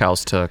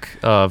Trackhouse took.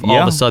 Of all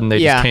of a sudden they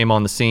just came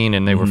on the scene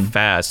and they were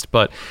fast.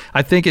 But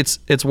I think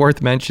it's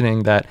worth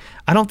mentioning that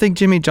I don't think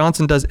Jimmie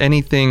Johnson does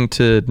anything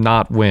to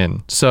not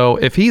win. So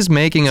if he's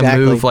making a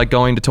move like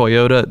going to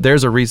Toyota,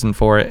 there's a reason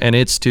for it, and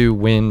it's to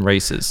win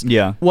races.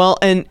 Yeah. Well,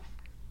 and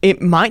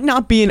it might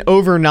not be an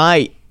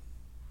overnight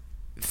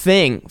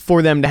thing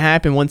for them to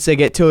happen once they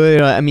get to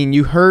it.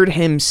 You heard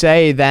him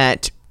say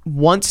that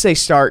once they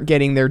start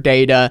getting their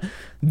data,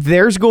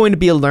 there's going to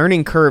be a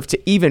learning curve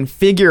to even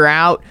figure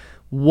out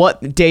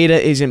what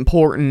data is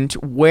important,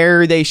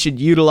 where they should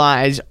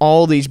utilize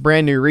all these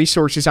brand new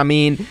resources.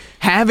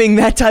 Having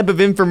that type of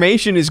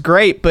information is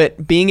great,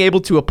 but being able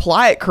to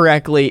apply it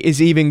correctly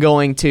is even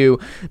going to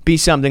be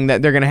something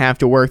that they're going to have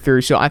to work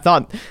through. So I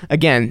thought,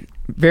 again,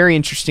 very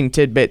interesting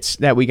tidbits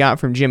that we got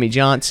from Jimmie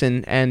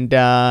Johnson, and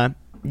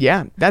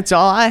Yeah, that's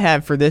all I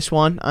have for this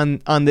one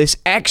on this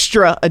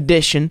extra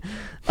edition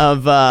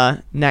of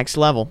Next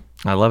Level.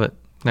 I love it.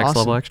 Next Awesome.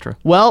 Level Extra.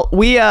 Well,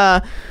 we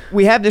have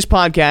this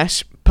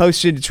podcast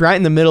posted. It's right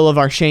in the middle of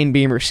our Shane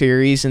Beamer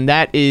series, and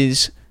that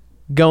is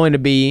going to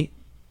be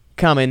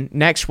coming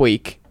next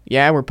week.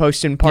 Yeah, we're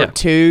posting part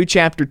 2,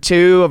 chapter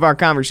 2 of our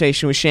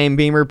conversation with Shane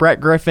Beamer. Brett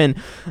Griffin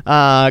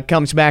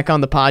comes back on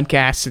the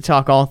podcast to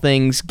talk all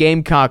things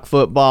Gamecock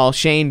football,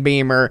 Shane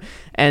Beamer,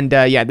 and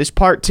this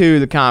part 2 of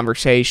the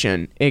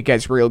conversation, it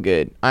gets real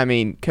good. I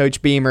mean,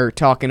 Coach Beamer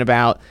talking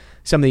about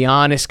some of the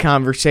honest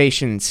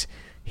conversations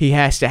he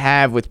has to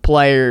have with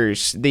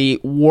players, the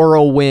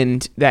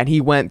whirlwind that he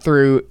went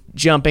through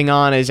jumping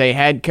on as a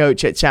head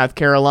coach at South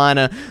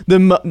Carolina,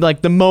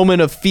 the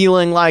moment of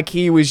feeling like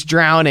he was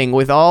drowning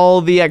with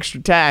all the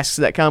extra tasks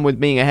that come with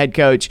being a head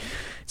coach.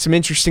 Some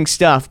interesting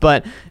stuff.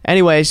 But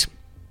anyways,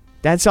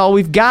 that's all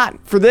we've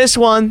got for this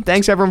one.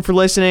 Thanks everyone for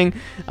listening.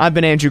 I've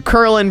been Andrew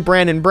Curlin,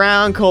 Brandon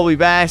Brown, Colby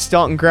Bass,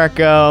 Dalton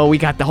Greco. We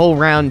got the whole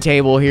round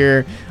table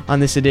here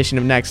on this edition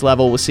of Next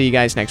Level. We'll see you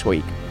guys next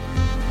week.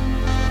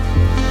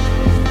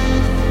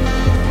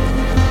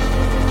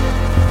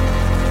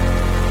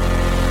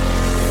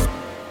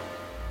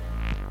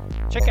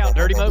 Check out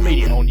Dirty Mo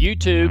Media on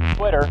YouTube,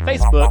 Twitter,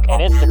 Facebook,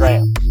 and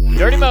Instagram.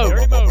 Dirty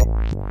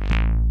Mo.